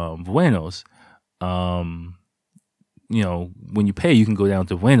Buenos, when you pay, you can go down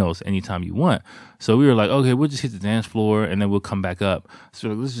to Buenos anytime you want. So we were like, okay, we'll just hit the dance floor and then we'll come back up. So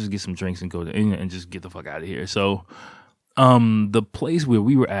let's just get some drinks and go to and just get the fuck out of here. So the place where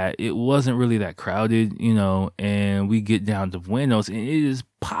we were at, it wasn't really that crowded, and we get down to Buenos and it is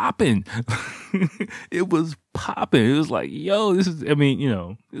popping. It was popping. It was like, yo, this is this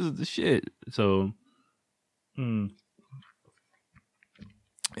is the shit. So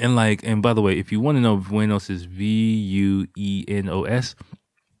and by the way, if you want to know, Buenos is Vuenos.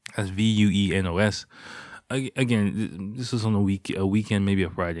 That's Vuenos. Again, this was on a weekend, maybe a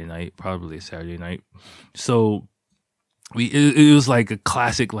Friday night, probably a Saturday night. So it was like a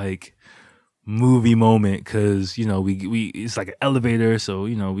classic like movie moment because we it's like an elevator, so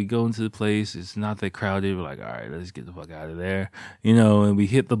we go into the place. It's not that crowded. We're like, all right, let's get the fuck out of there, and we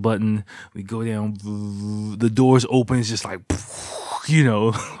hit the button. We go down. The doors open. It's just like.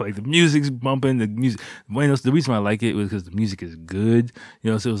 Like the music's bumping, the music. The reason why I like it was because the music is good,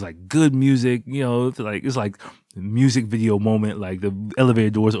 so it was like good music, it's like music video moment. Like the elevator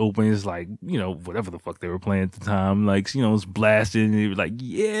doors open, it's like, whatever the fuck they were playing at the time, like, it's blasting, and it was like,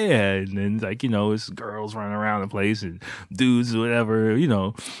 yeah, and then like, it's girls running around the place and dudes or whatever,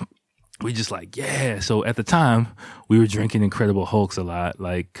 we just like, yeah. So at the time, we were drinking Incredible Hulks a lot,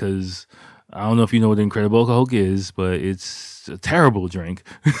 like, because I don't know if you know what Incredible Hulk is, but it's a terrible drink.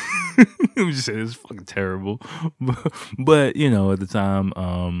 Let me just say it's fucking terrible. But at the time,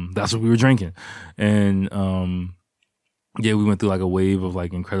 that's what we were drinking. And we went through like a wave of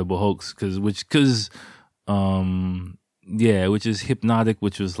like Incredible Hulks which is Hypnotic,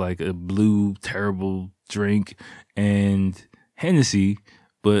 which was like a blue terrible drink, and Hennessy,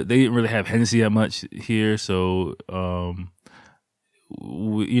 but they didn't really have Hennessy that much here, so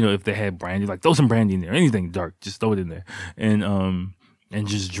if they had brandy, like throw some brandy in there, anything dark, just throw it in there, and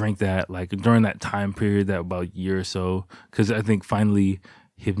just drink that like during that time period, that about year or so, because I think finally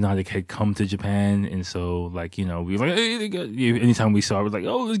Hypnotic had come to Japan, and so like we were like, hey, anytime we saw it, we're like,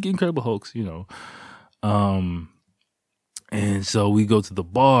 oh, let's get Incredible Hulks, and so we go to the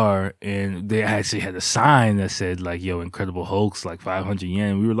bar, and they actually had a sign that said like, yo, Incredible Hulks, like 500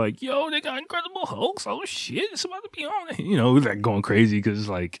 yen. We were like, yo, they got Incredible Hulks. Oh shit, it's about to be on it. We were like going crazy because it's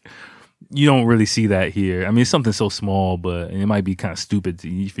like, you don't really see that here. I mean, it's something so small, and it might be kind of stupid for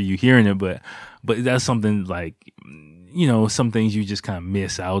you hearing it, but that's something like, some things you just kind of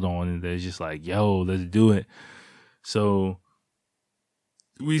miss out on, and they're just like, yo, let's do it. So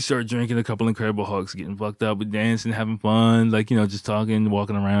we start drinking a couple Incredible Hulks, getting fucked up, with dancing, having fun, like, just talking,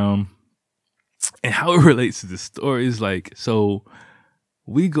 walking around. And how it relates to the story is like, so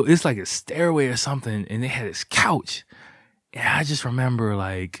we go, it's like a stairway or something, and they had this couch. And I just remember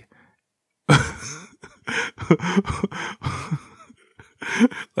like,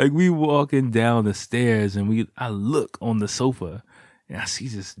 like we walking down the stairs, and I look on the sofa, and I see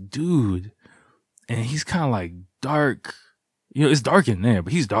this dude, and he's kind of like dark. It's dark in there,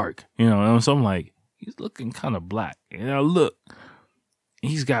 but he's dark, so I'm like, he's looking kind of black. And I look,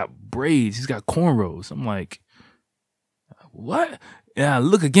 and he's got braids, he's got cornrows. I'm like, what? And I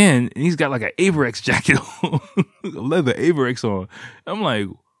look again, and he's got like an Averex jacket on, a leather Averex on. I'm like,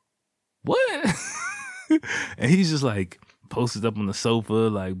 what? And he's just like posted up on the sofa,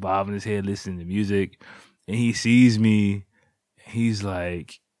 like bobbing his head, listening to music. And he sees me, he's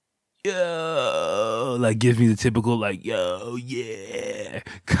like, yo, like gives me the typical like, yo, yeah,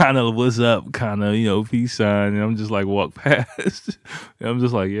 kind of what's up, kind of, peace sign. And I'm just like walk past, and I'm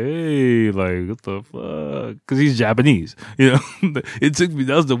just like, hey, like what the fuck, because he's Japanese. It took me,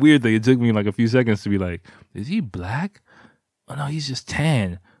 that was the weird thing, it took me like a few seconds to be like, is he black? Oh no, he's just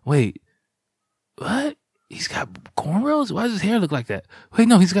tan. Wait, what? He's got cornrows? Why does his hair look like that? Wait,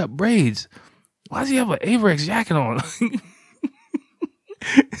 no, he's got braids. Why does he have an Averex jacket on?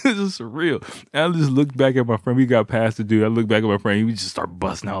 It's just surreal. And I just looked back at my friend. We got past the dude. I looked back at my friend. We just start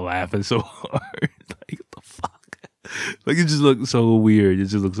busting out laughing so hard. Like, what the fuck? Like, it just looked so weird. It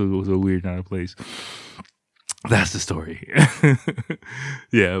just looked so weird out of place. That's the story.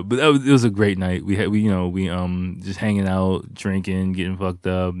 Yeah, but it was a great night. We just hanging out, drinking, getting fucked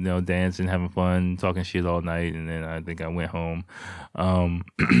up, dancing, having fun, talking shit all night, and then I think I went home.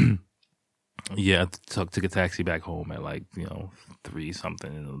 Yeah, I took a taxi back home at like 3-4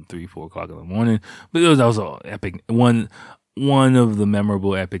 o'clock in the morning. But it was also epic. One of the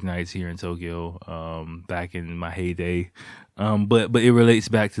memorable epic nights here in Tokyo, back in my heyday. But it relates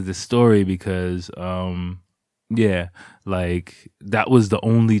back to the story because like that was the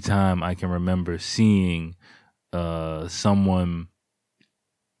only time I can remember seeing someone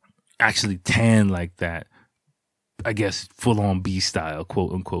actually tan like that I guess, full on B style,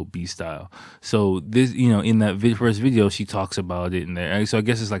 quote unquote B style. So this, in that first video, she talks about it in there. So I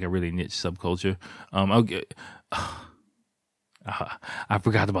guess it's like a really niche subculture. I'll get. I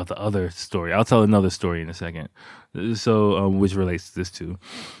forgot about the other story. I'll tell another story in a second. So, which relates to this too.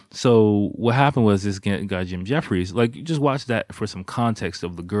 So, what happened was this guy Jim Jeffries. Like, just watch that for some context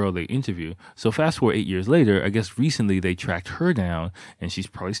of the girl they interview. So, fast forward 8 years later, I guess recently they tracked her down, and she's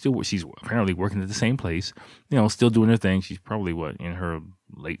probably she's apparently working at the same place. Still doing her thing. She's probably in her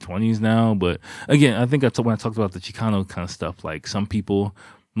late 20s now. But again, I think when I talked about the Chicano kind of stuff, like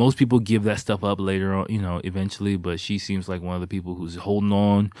most people give that stuff up later on, eventually, but she seems like one of the people who's holding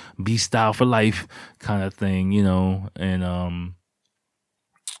on, B style for life kind of thing, and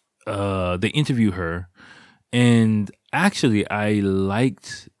they interview her, and actually I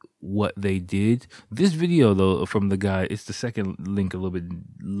liked what they did. This video though, from the guy, it's the second link a little bit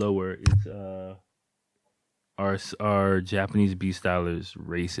lower. It's our Japanese B stylers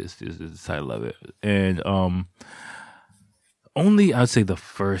racist is the title of it. And only I'd say the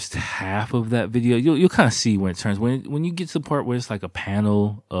first half of that video, you'll kind of see when it turns, when you get to the part where it's like a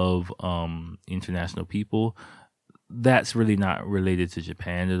panel of international people, that's really not related to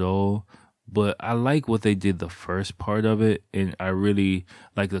Japan at all. But I like what they did the first part of it, and I really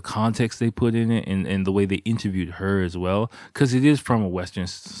like the context they put in it, and the way they interviewed her as well, because it is from a Western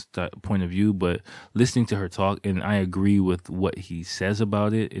point of view. But listening to her talk, and I agree with what he says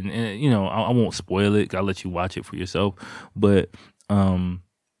about it, and I won't spoil it. I'll let you watch it for yourself, but and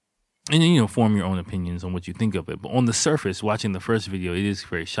then, form your own opinions on what you think of it. But on the surface, watching the first video, it is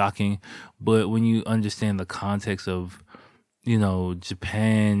very shocking. But when you understand the context of,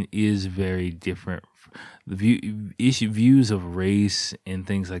 Japan is very different. The views of race and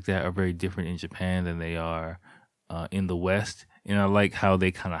things like that are very different in Japan than they are in the West. And I like how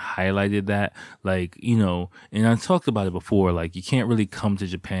they kind of highlighted that. Like, and I talked about it before, like you can't really come to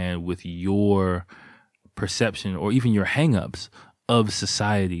Japan with your perception or even your hangups of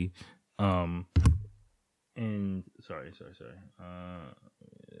society. And sorry.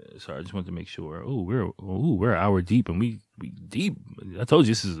 Sorry, I just wanted to make sure. We're an hour deep, and we deep. I told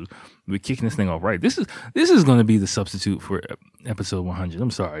you we're kicking this thing off right. This is going to be the substitute for episode 100.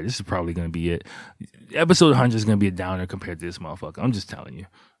 I'm sorry, this is probably going to be it. Episode 100 is going to be a downer compared to this motherfucker. I'm just telling you.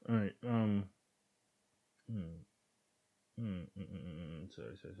 All right.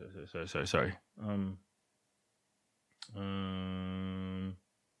 Sorry.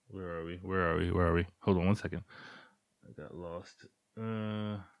 Where are we? Hold on one second. I got lost.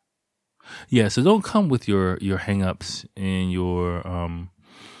 Yeah, so don't come with your hangups and your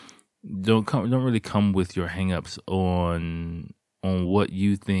don't really come with your hangups on what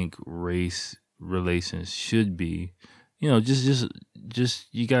you think race relations should be. Just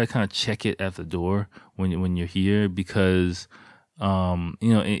you gotta kind of check it at the door when you're here, because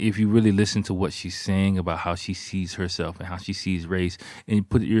if you really listen to what she's saying about how she sees herself and how she sees race, and you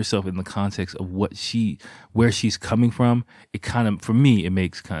put yourself in the context of where she's coming from, it kind of, for me, it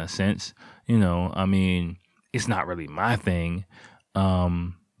makes kind of sense. I mean, it's not really my thing,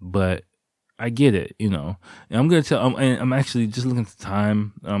 but I get it, and I'm going to tell, and I'm actually just looking at the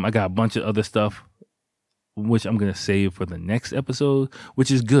time. I got a bunch of other stuff which I'm going to save for the next episode, which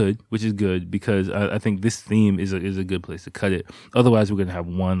is good because I think this theme is a good place to cut it. Otherwise, we're going to have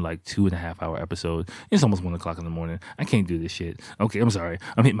one 2.5 hour episode. It's almost 1 o'clock in the morning. I can't do this shit. Okay, I'm sorry.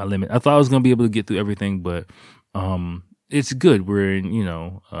 I'm hitting my limit. I thought I was going to be able to get through everything, but it's good. We're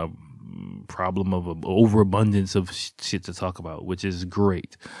in, a problem of overabundance of shit to talk about, which is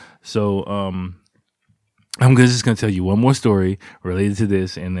great. So, I'm just going to tell you one more story related to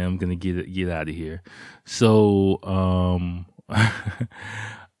this, and then I'm going to get out of here. So,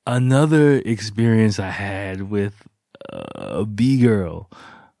 another experience I had with a B-girl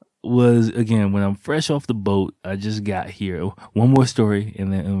was, again, when I'm fresh off the boat. I just got here. One more story,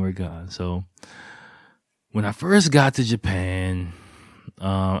 and we're gone. So, when I first got to Japan,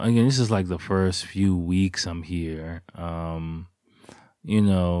 again, this is like the first few weeks I'm here.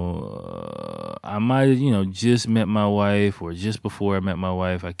 I might have, just met my wife, or just before I met my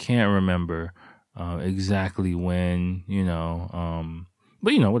wife. I can't remember exactly when,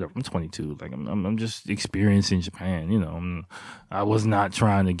 but whatever. I'm 22. Like I'm just experiencing Japan. I was not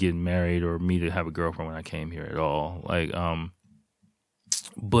trying to get married or me to have a girlfriend when I came here at all.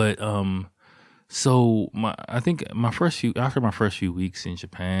 So I think after my first few weeks in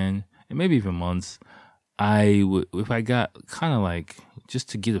Japan, and maybe even months, if I got kind of just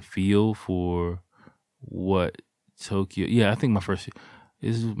to get a feel for what Tokyo. Yeah, I think my first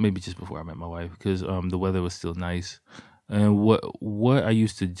is maybe just before I met my wife, because the weather was still nice. And what I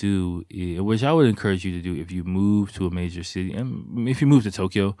used to do, which I would encourage you to do if you move to a major city, and if you move to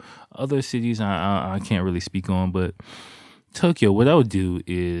Tokyo, other cities I can't really speak on, but Tokyo, what I would do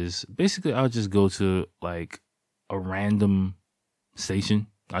is basically I would just go to like a random station.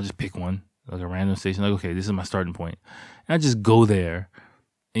 I'll just pick one, like a random station. Like, okay, this is my starting point. And I just go there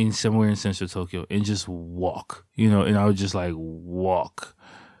in somewhere in central Tokyo and just walk, and I would just like walk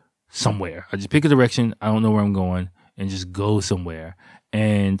somewhere. I just pick a direction. I don't know where I'm going and just go somewhere.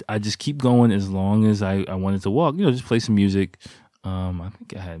 And I just keep going as long as I wanted to walk, just play some music. I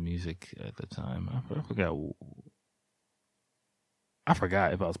think I had music at the time. I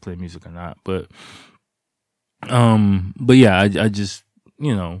forgot if I was playing music or not, but yeah, I just,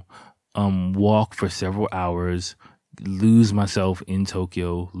 walk for several hours, lose myself in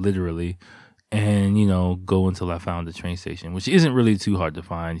Tokyo, literally, and, go until I found the train station, which isn't really too hard to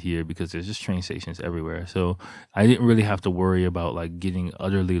find here because there's just train stations everywhere. So I didn't really have to worry about like getting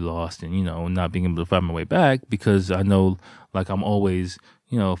utterly lost and, not being able to find my way back because I know like I'm always,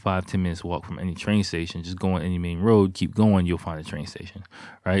 5-10 minutes walk from any train station. Just go on any main road, keep going, you'll find a train station,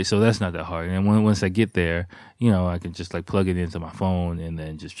 right? So that's not that hard. And once I get there, I can just like plug it into my phone and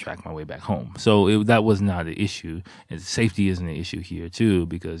then just track my way back home. So that was not an issue. And safety isn't an issue here too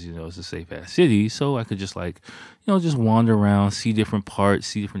because, it's a safe ass city. So I could just like, just wander around, see different parts,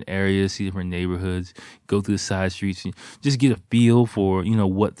 see different areas, see different neighborhoods, go through the side streets, and just get a feel for,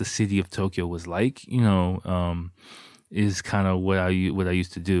 what the city of Tokyo was like, is kind of what I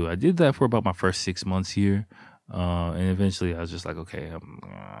used to do. I did that for about my first 6 months here. And eventually I was just like, okay,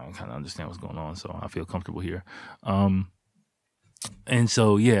 I kind of understand what's going on. So I feel comfortable here. And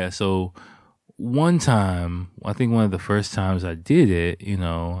so, yeah, so one time, I think one of the first times I did it,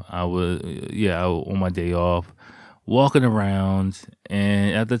 I was on my day off, walking around,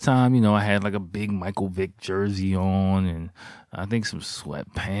 and at the time, I had like a big Michael Vick jersey on, and I think some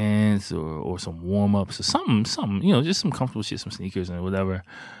sweatpants or some warm-ups or something, just some comfortable shit, some sneakers and whatever.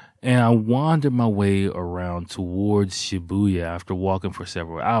 And I wandered my way around towards Shibuya after walking for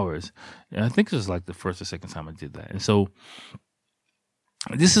several hours. And I think it was like the first or second time I did that. And so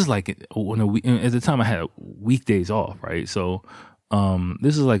this is like at the time I had weekdays off, right? So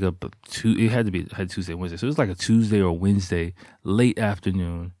this is like it had Tuesday, Wednesday. So it was like a Tuesday or Wednesday late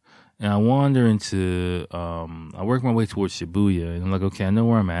afternoon. And I wander into, I work my way towards Shibuya, and I'm like, okay, I know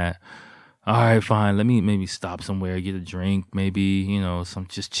where I'm at. All right, fine. Let me maybe stop somewhere, get a drink, maybe,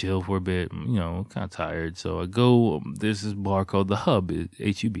 just chill for a bit, kind of tired. So I go, there's this bar called The Hub,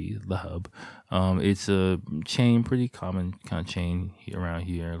 H-U-B, The Hub. It's a chain, pretty common kind of chain around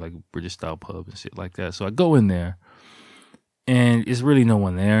here, like British style pub and shit like that. So I go in there, and it's really no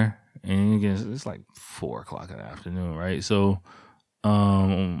one there. And again, it's like 4:00 in the afternoon, right? So,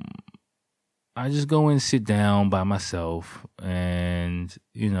 I just go and sit down by myself and,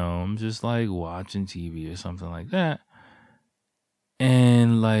 I'm just like watching TV or something like that.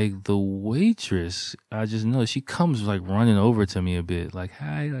 And like the waitress, I just know she comes like running over to me a bit, like,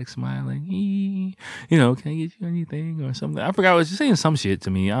 hi, like smiling, can I get you anything or something? I forgot what she's saying, some shit to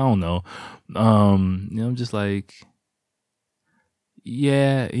me. I don't know. I'm just like,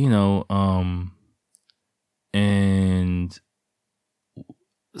 yeah, and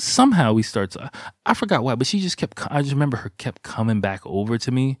somehow we start to, I forgot why, but she just I just remember her kept coming back over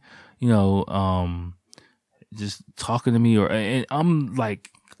to me, just talking to me, and I'm like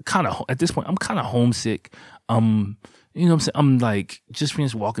kind of, at this point, I'm kind of homesick. What I'm saying? I'm like just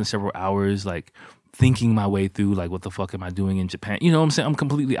finished walking several hours, like thinking my way through, like, what the fuck am I doing in Japan? You know what I'm saying? I'm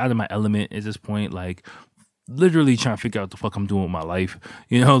completely out of my element at this point, like literally trying to figure out what the fuck I'm doing with my life.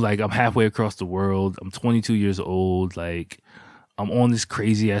 Like I'm halfway across the world. I'm 22 years old. Like, I'm on this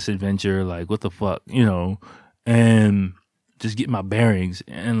crazy ass adventure, like what the fuck, and just get my bearings.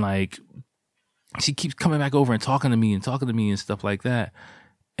 And like, she keeps coming back over and talking to me and stuff like that.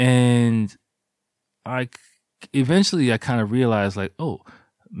 And eventually I kind of realized like, oh,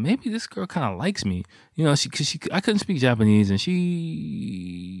 maybe this girl kind of likes me, cause I couldn't speak Japanese and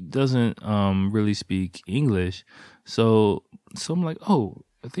she doesn't really speak English. So I'm like, oh,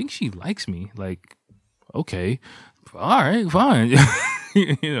 I think she likes me. Like, okay. All right, fine.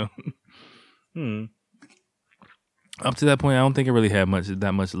 Up to that point, I don't think I really had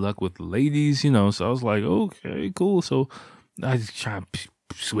that much luck with the ladies, So I was like, okay, cool. So I just try to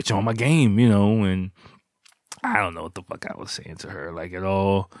switch on my game, and I don't know what the fuck I was saying to her, like, at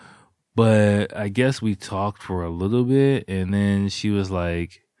all. But I guess we talked for a little bit, and then she was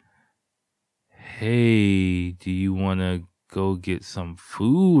like, hey, do you want to go get some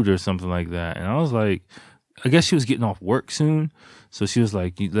food or something like that? And I was like, I guess she was getting off work soon. So she was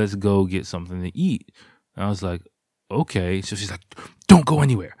like, let's go get something to eat. And I was like, okay. So she's like, don't go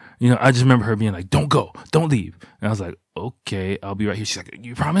anywhere. I just remember her being like, don't go, don't leave. And I was like, okay, I'll be right here. She's like,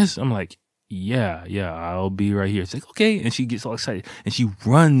 you promise? I'm like, yeah, I'll be right here. It's like, okay. And she gets all excited and she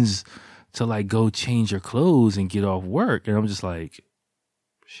runs to like go change her clothes and get off work. And I'm just like,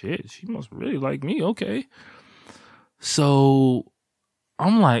 shit, she must really like me. Okay. So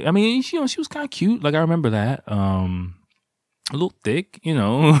I'm like, I mean, she was kind of cute. Like I remember that. A little thick,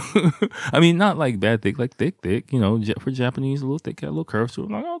 I mean, not like bad thick, like thick, for Japanese, a little thick, got a little curve to it.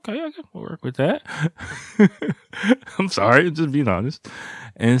 I'm like, okay, I can work with that. I'm sorry, just being honest.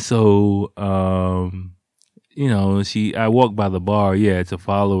 And so, I walked by the bar, to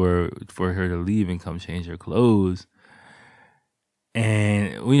follow her, for her to leave and come change her clothes.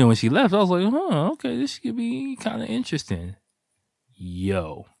 And, when she left, I was like, okay, this could be kind of interesting.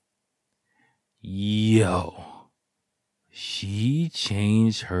 Yo. She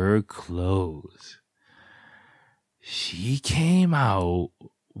changed her clothes. She came out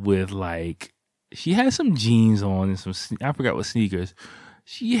with she had some jeans on and I forgot what sneakers.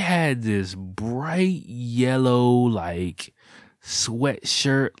 She had this bright yellow,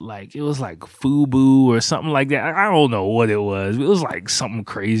 sweatshirt, it was like FUBU or something like that. I don't know what it was. It was like something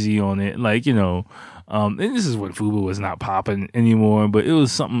crazy on it. And this is when FUBU was not popping anymore, but it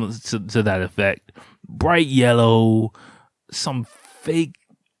was something to that effect. Bright yellow, some fake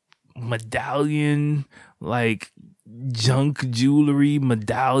medallion, junk jewelry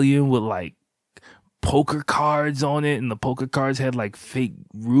medallion with poker cards on it, and the poker cards had fake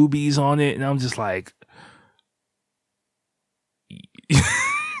rubies on it, and I'm just like, I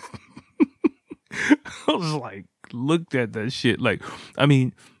was like, looked at that shit. I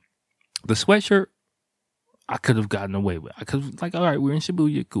mean, the sweatshirt I could have gotten away with. I could have all right, we're in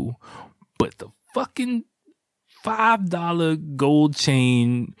Shibuya, cool. But the fucking $5 gold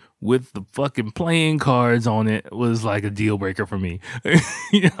chain with the fucking playing cards on it was a deal breaker for me.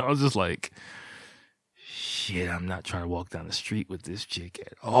 I was just like, shit, I'm not trying to walk down the street with this chick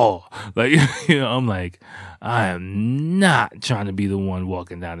at all. I'm like, I am not trying to be the one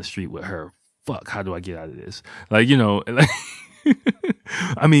walking down the street with her. Fuck, how do I get out of this? I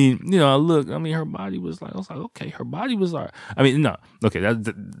mean, her body was I was like, okay, her body was all right. I mean, no, okay,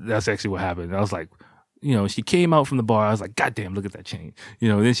 that's actually what happened. I was like, she came out from the bar. I was like, God damn, look at that chain.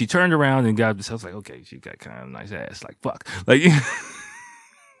 Then she turned around and got this. I was like, okay, she got kind of nice ass. Fuck.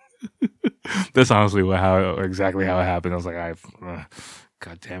 That's honestly exactly how it happened. I was like,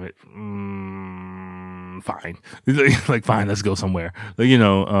 God damn it. Fine. Fine, let's go somewhere.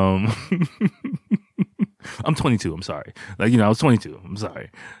 I'm 22. I'm sorry. I was 22. I'm sorry.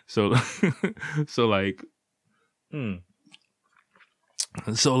 So, so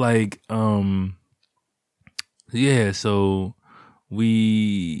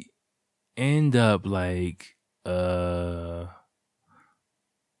we end up okay.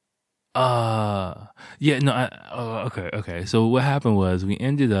 So what happened was we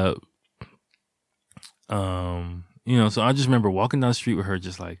ended up, so I just remember walking down the street with her,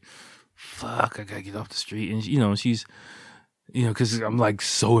 just fuck, I gotta get off the street. And, she's, cause I'm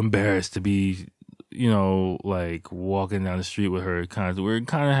so embarrassed to be, walking down the street with her. We're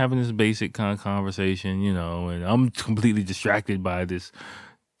kind of having this basic kind of conversation, and I'm completely distracted by this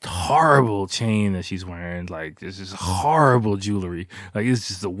horrible chain that she's wearing. This is horrible jewelry. It's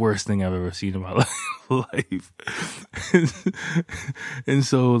just the worst thing I've ever seen in my life. And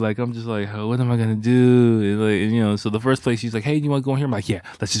so I'm just like, oh, what am I gonna do? And, so the first place she's like, hey, do you want to go in here? I'm like, yeah,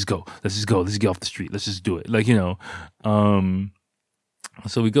 let's just go. Let's get off the street. Let's just do it.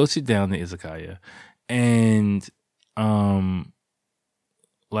 So we go sit down in the izakaya, and and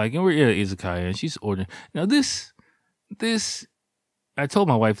we're at izakaya, and she's ordering. Now this. I told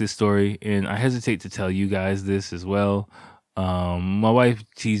my wife this story, and I hesitate to tell you guys this as well. My wife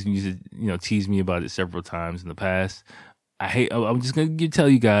teased me about it several times in the past. I'm just gonna tell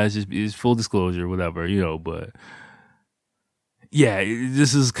you guys, just full disclosure, whatever, but yeah,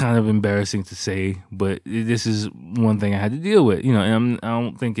 this is kind of embarrassing to say, but this is one thing I had to deal with, and I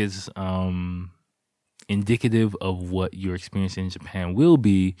don't think it's indicative of what your experience in Japan will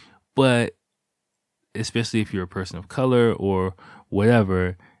be, but especially if you're a person of color or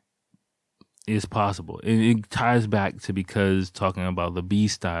whatever, is possible. And it ties back to, because talking about the B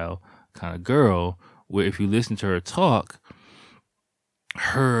style kind of girl, where if you listen to her talk,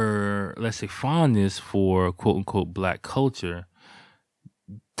 her, let's say, fondness for quote unquote black culture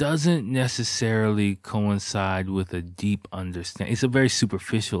doesn't necessarily coincide with a deep understanding. It's a very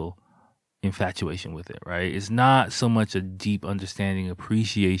superficial infatuation with it, right? It's not so much a deep understanding,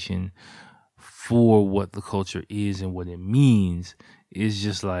 appreciation for what the culture is and what it means. It's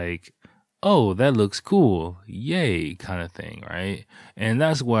just oh, that looks cool, yay, kind of thing, right? And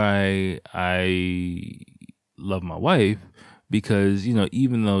that's why I love my wife, because, you know,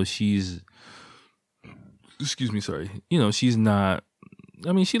 even though she's, excuse me, sorry, you know, she's not,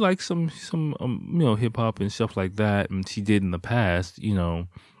 I mean, she likes some you know, hip hop and stuff like that, and she did in the past, you know.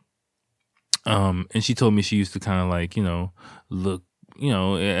 And she told me she used to kind of like, you know, look, you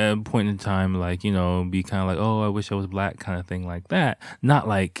know, at a point in time, like, you know, be kind of like, oh, I wish I was black, kind of thing like that. Not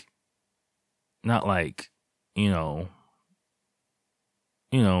like, you know,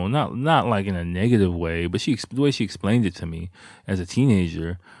 not like in a negative way, but the way she explained it to me as a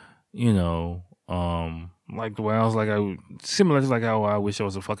teenager, you know, like the way I was like, similar to like how I wish I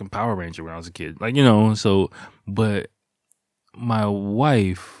was a fucking Power Ranger when I was a kid, like, you know. So, but my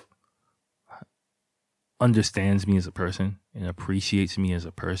wife understands me as a person and appreciates me as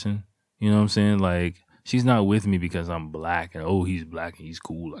a person. You know what I'm saying? Like, she's not with me because I'm black and, oh, he's black and he's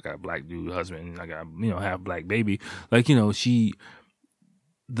cool. I got a black dude husband. I got, you know, half black baby. Like, you know,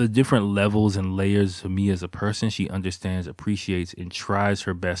 the different levels and layers of me as a person, she understands, appreciates, and tries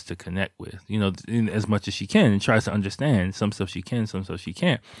her best to connect with, you know, in as much as she can, and tries to understand. Some stuff she can, some stuff she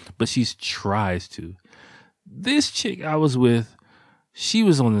can't, but she tries to. This chick I was with, she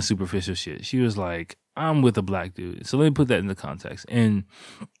was on the superficial shit. She was like, I'm with a black dude. So let me put that into context. And,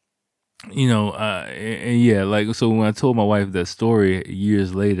 you know, and yeah, like, so when I told my wife that story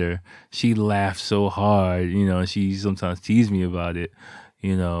years later, she laughed so hard, you know, she sometimes teased me about it,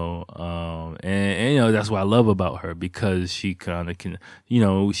 you know, and you know, that's what I love about her, because she kind of can, you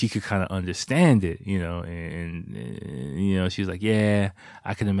know, she could kind of understand it, you know, and, you know, she's like, yeah,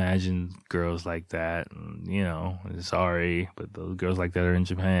 I can imagine girls like that, and, you know, sorry, but those girls like that are in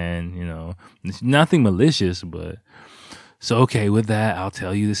Japan, you know, it's nothing malicious, but. So, okay, with that, I'll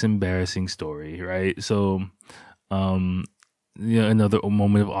tell you this embarrassing story, right? So, you know, another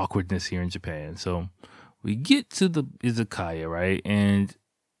moment of awkwardness here in Japan. So, we get to the izakaya, right? And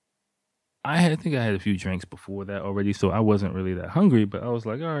I think I had a few drinks before that already, so I wasn't really that hungry, but I was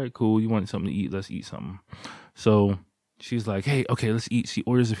like, all right, cool. You want something to eat? Let's eat something. So, she's like, hey, okay, let's eat. She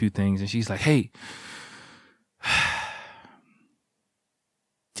orders a few things, and she's like, hey,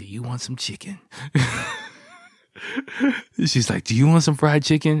 do you want some chicken? She's like, do you want some fried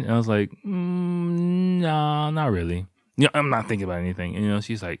chicken? And I was like, nah, not really. You know, I'm not thinking about anything. And, you know,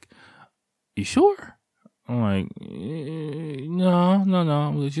 she's like, you sure? I'm like,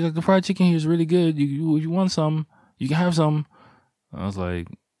 no. She's like, the fried chicken here is really good. You want some? You can have some. I was like,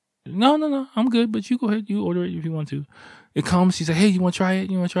 no, I'm good, but you go ahead. You order it if you want to. It comes. She's like, hey, you want to try it?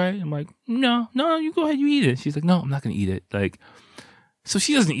 I'm like, no, you go ahead. You eat it. She's like, no, I'm not going to eat it. Like, so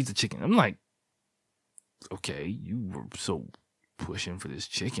she doesn't eat the chicken. I'm like, okay, you were so pushing for this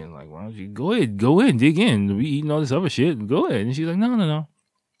chicken. Like, why don't you go ahead, dig in. We eating all this other shit. Go ahead. And she's like, no.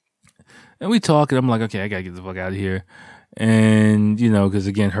 And we talk, and I'm like, okay, I gotta get the fuck out of here. And, you know, because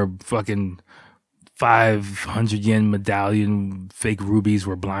again, her fucking 500 yen medallion fake rubies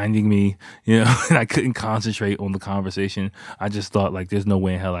were blinding me, you know, and I couldn't concentrate on the conversation. I just thought, like, there's no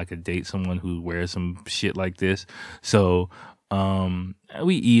way in hell I could date someone who wears some shit like this. So,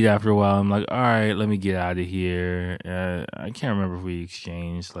 we eat after a while. I'm like, all right, let me get out of here. I can't remember if we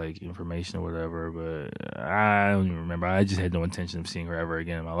exchanged like information or whatever, but I don't even remember. I just had no intention of seeing her ever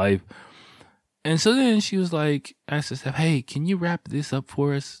again in my life. And so then she was like, asked us, hey, can you wrap this up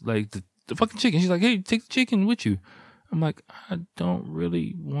for us? Like the fucking chicken. She's like, hey, take the chicken with you. I'm like, I don't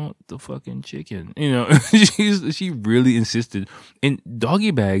really want the fucking chicken. You know, she really insisted. And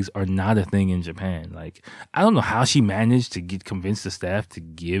doggy bags are not a thing in Japan. Like, I don't know how she managed to convince the staff to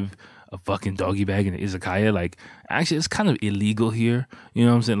give a fucking doggy bag in the izakaya. Like, actually, it's kind of illegal here. You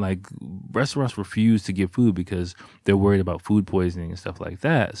know what I'm saying? Like, restaurants refuse to give food because they're worried about food poisoning and stuff like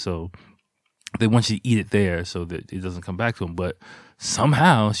that. So they want you to eat it there so that it doesn't come back to them. But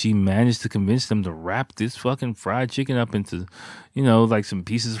somehow she managed to convince them to wrap this fucking fried chicken up into, you know, like some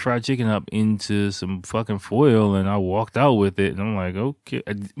pieces of fried chicken up into some fucking foil. And I walked out with it. And I'm like, okay.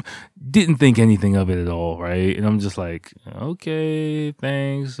 I didn't think anything of it at all, right? And I'm just like, okay,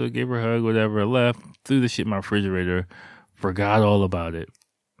 thanks. So I gave her a hug, whatever. I left, threw the shit in my refrigerator, forgot all about it.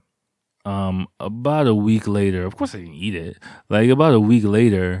 About a week later, of course I didn't eat it. Like about a week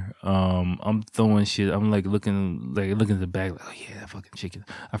later, I'm throwing shit. I'm like looking at the bag, like, oh yeah, that fucking chicken.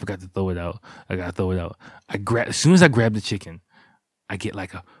 I forgot to throw it out. I gotta throw it out. As soon as I grab the chicken, I get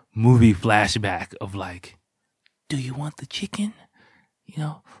like a movie flashback of like, do you want the chicken? You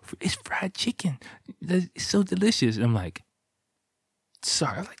know, it's fried chicken. It's so delicious. And I'm like,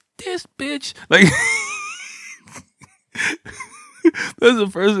 sorry, I'm like, this bitch. Like, that's the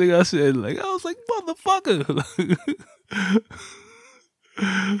first thing I said. Like, I was like, motherfucker.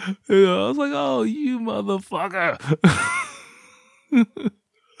 I was like, oh, you motherfucker.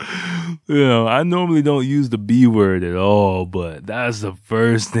 I normally don't use the B word at all, but that's the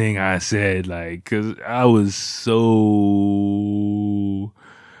first thing I said, like, cause I was so,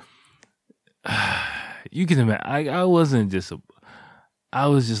 you can imagine, I wasn't just, I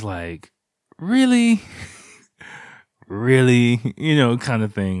was just like, really? Really? Kind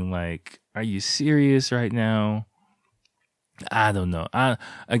of thing, like, are you serious right now? I don't know. I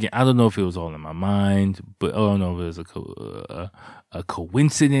don't know if it was all in my mind, but I don't know if it was a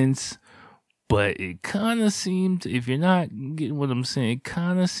coincidence. But it kind of seemed, if you're not getting what I'm saying, it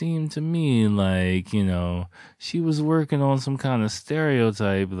kind of seemed to me like, she was working on some kind of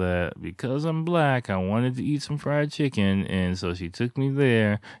stereotype that because I'm black, I wanted to eat some fried chicken. And so she took me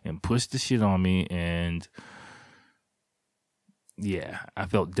there and pushed the shit on me. And yeah, I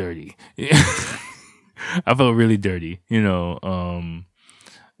felt dirty. I felt really dirty, yeah.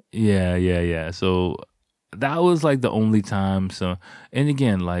 So that was like the only time. So, and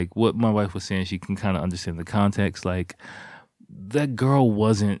again, like what my wife was saying, she can kind of understand the context. Like that girl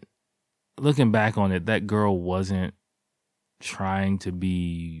wasn't, looking back on it, that girl wasn't trying to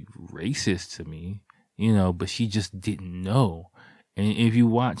be racist to me, but she just didn't know. And if you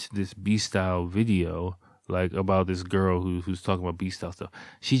watch this B-style video, like about this girl who's talking about B-style stuff,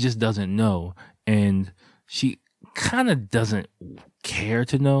 she just doesn't know. And she kind of doesn't care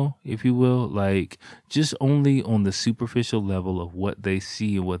to know, if you will, like just only on the superficial level of what they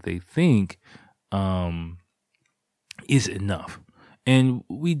see and what they think is enough. And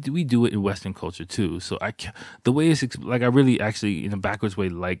we do it in Western culture too. So the way it's like, I really actually in a backwards way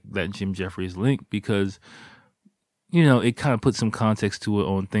like that Jim Jeffries link, because it kind of puts some context to it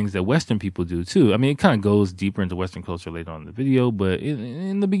on things that Western people do too. I mean, it kind of goes deeper into Western culture later on in the video, but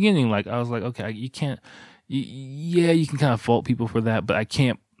in the beginning, like I was like, okay, you can't. Yeah, you can kind of fault people for that, but I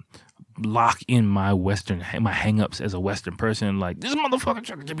can't lock in my hangups as a Western person. Like, this motherfucker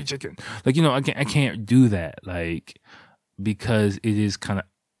trying to give me chicken. Like, I can't do that. Like, because it is kind of,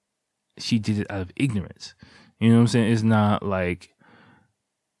 she did it out of ignorance. You know what I'm saying? It's not like,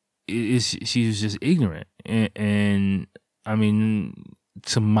 she's just ignorant. And I mean,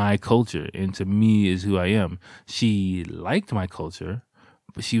 to my culture and to me is who I am. She liked my culture,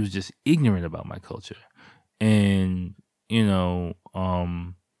 but she was just ignorant about my culture. And,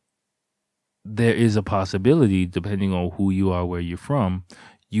 there is a possibility, depending on who you are, where you're from,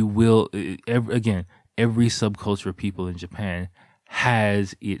 you will, every subculture of people in Japan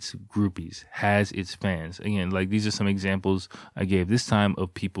has its groupies, has its fans. Again, like these are some examples I gave this time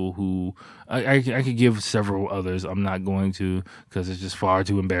of people who, I could give several others. I'm not going to, because it's just far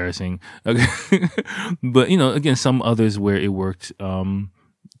too embarrassing. Okay. But, again, some others where it worked,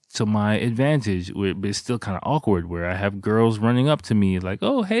 to my advantage, but it's still kind of awkward where I have girls running up to me like,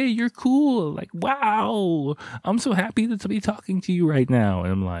 oh, hey, you're cool. Like, wow, I'm so happy to be talking to you right now.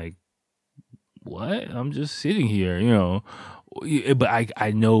 And I'm like, what? I'm just sitting here, but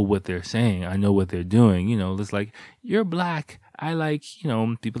I know what they're saying. I know what they're doing. It's like, you're black. I like,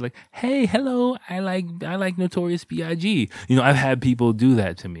 people like, hey, hello. I like Notorious B.I.G. I've had people do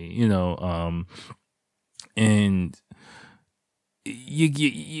that to me, and and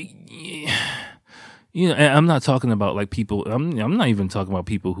I'm not talking about like people. I'm not even talking about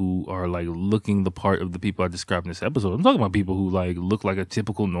people who are like looking the part of the people I described in this episode. I'm talking about people who like look like a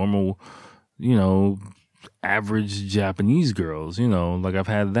typical normal, average Japanese girls. Like I've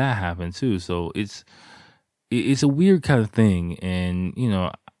had that happen too. So it's a weird kind of thing, and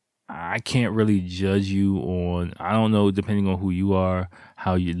I can't really judge you on, I don't know, depending on who you are,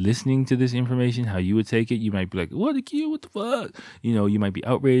 how you're listening to this information, how you would take it. You might be like, what the fuck? You might be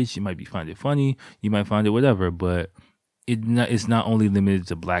outraged. You might find it funny. You might find it whatever. But it's not only limited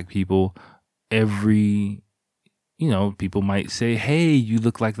to black people. People might say, hey, you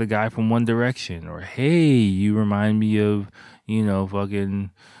look like the guy from One Direction. Or, hey, you remind me of,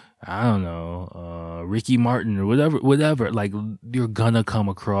 fucking, I don't know, Ricky Martin or whatever. Like, you're gonna come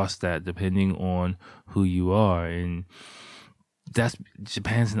across that depending on who you are. And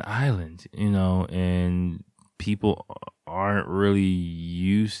Japan's an island, and people aren't really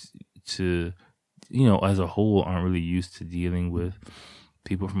used to, as a whole, aren't really used to dealing with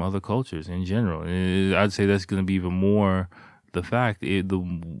people from other cultures in general. And I'd say that's going to be even more the fact,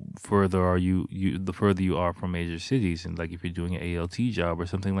 the further you are from major cities, and like if you're doing an ALT job or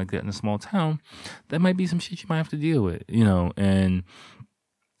something like that in a small town, that might be some shit you might have to deal with, and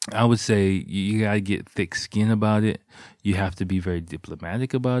I would say you gotta get thick skin about it. You have to be very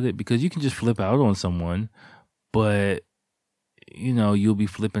diplomatic about it, because you can just flip out on someone, but you'll be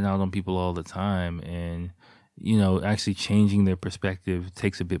flipping out on people all the time, and actually changing their perspective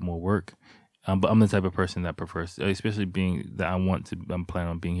takes a bit more work. But I'm the type of person that prefers, especially being that I'm planning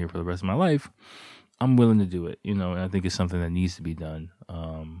on being here for the rest of my life. I'm willing to do it, and I think it's something that needs to be done.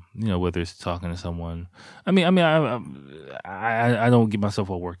 Whether it's talking to someone. I don't get myself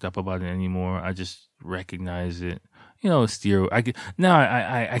all worked up about it anymore. I just recognize it. Steer. I can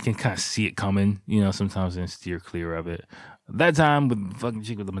kind of see it coming. Sometimes and steer clear of it. That time with the fucking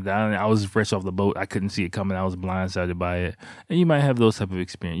chick with the medallion, I was fresh off the boat. I couldn't see it coming. I was blindsided by it. And you might have those type of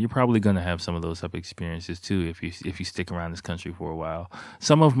experience. You're probably gonna have some of those type of experiences too if you stick around this country for a while.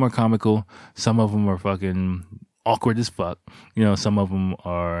 Some of them are comical. Some of them are fucking awkward as fuck. Some of them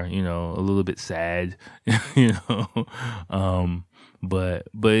are a little bit sad. But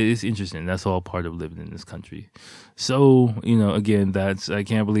it's interesting. That's all part of living in this country. So, again, I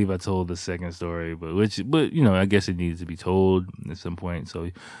can't believe I told the second story, but I guess it needs to be told at some point. So,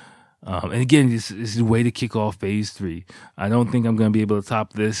 and again, this is a way to kick off phase 3. I don't think I'm going to be able to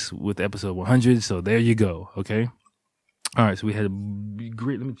top this with episode 100. So there you go. Okay. All right. So we had a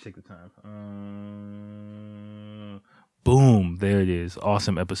great, let me check the time. Boom. There it is.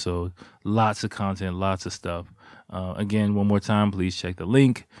 Awesome episode. Lots of content, lots of stuff. Again, one more time, please check the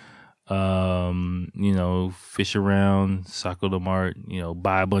link. Fish around, Saco the Mart,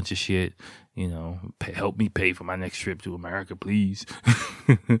 buy a bunch of shit, help me pay for my next trip to America, please.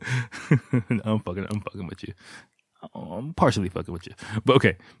 I'm fucking with you. I'm partially fucking with you. But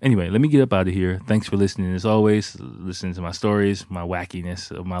okay. Anyway, let me get up out of here. Thanks for listening as always. Listening to my stories, my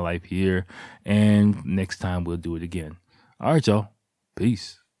wackiness of my life here. And next time we'll do it again. All right, y'all.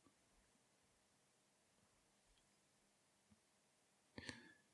 Peace.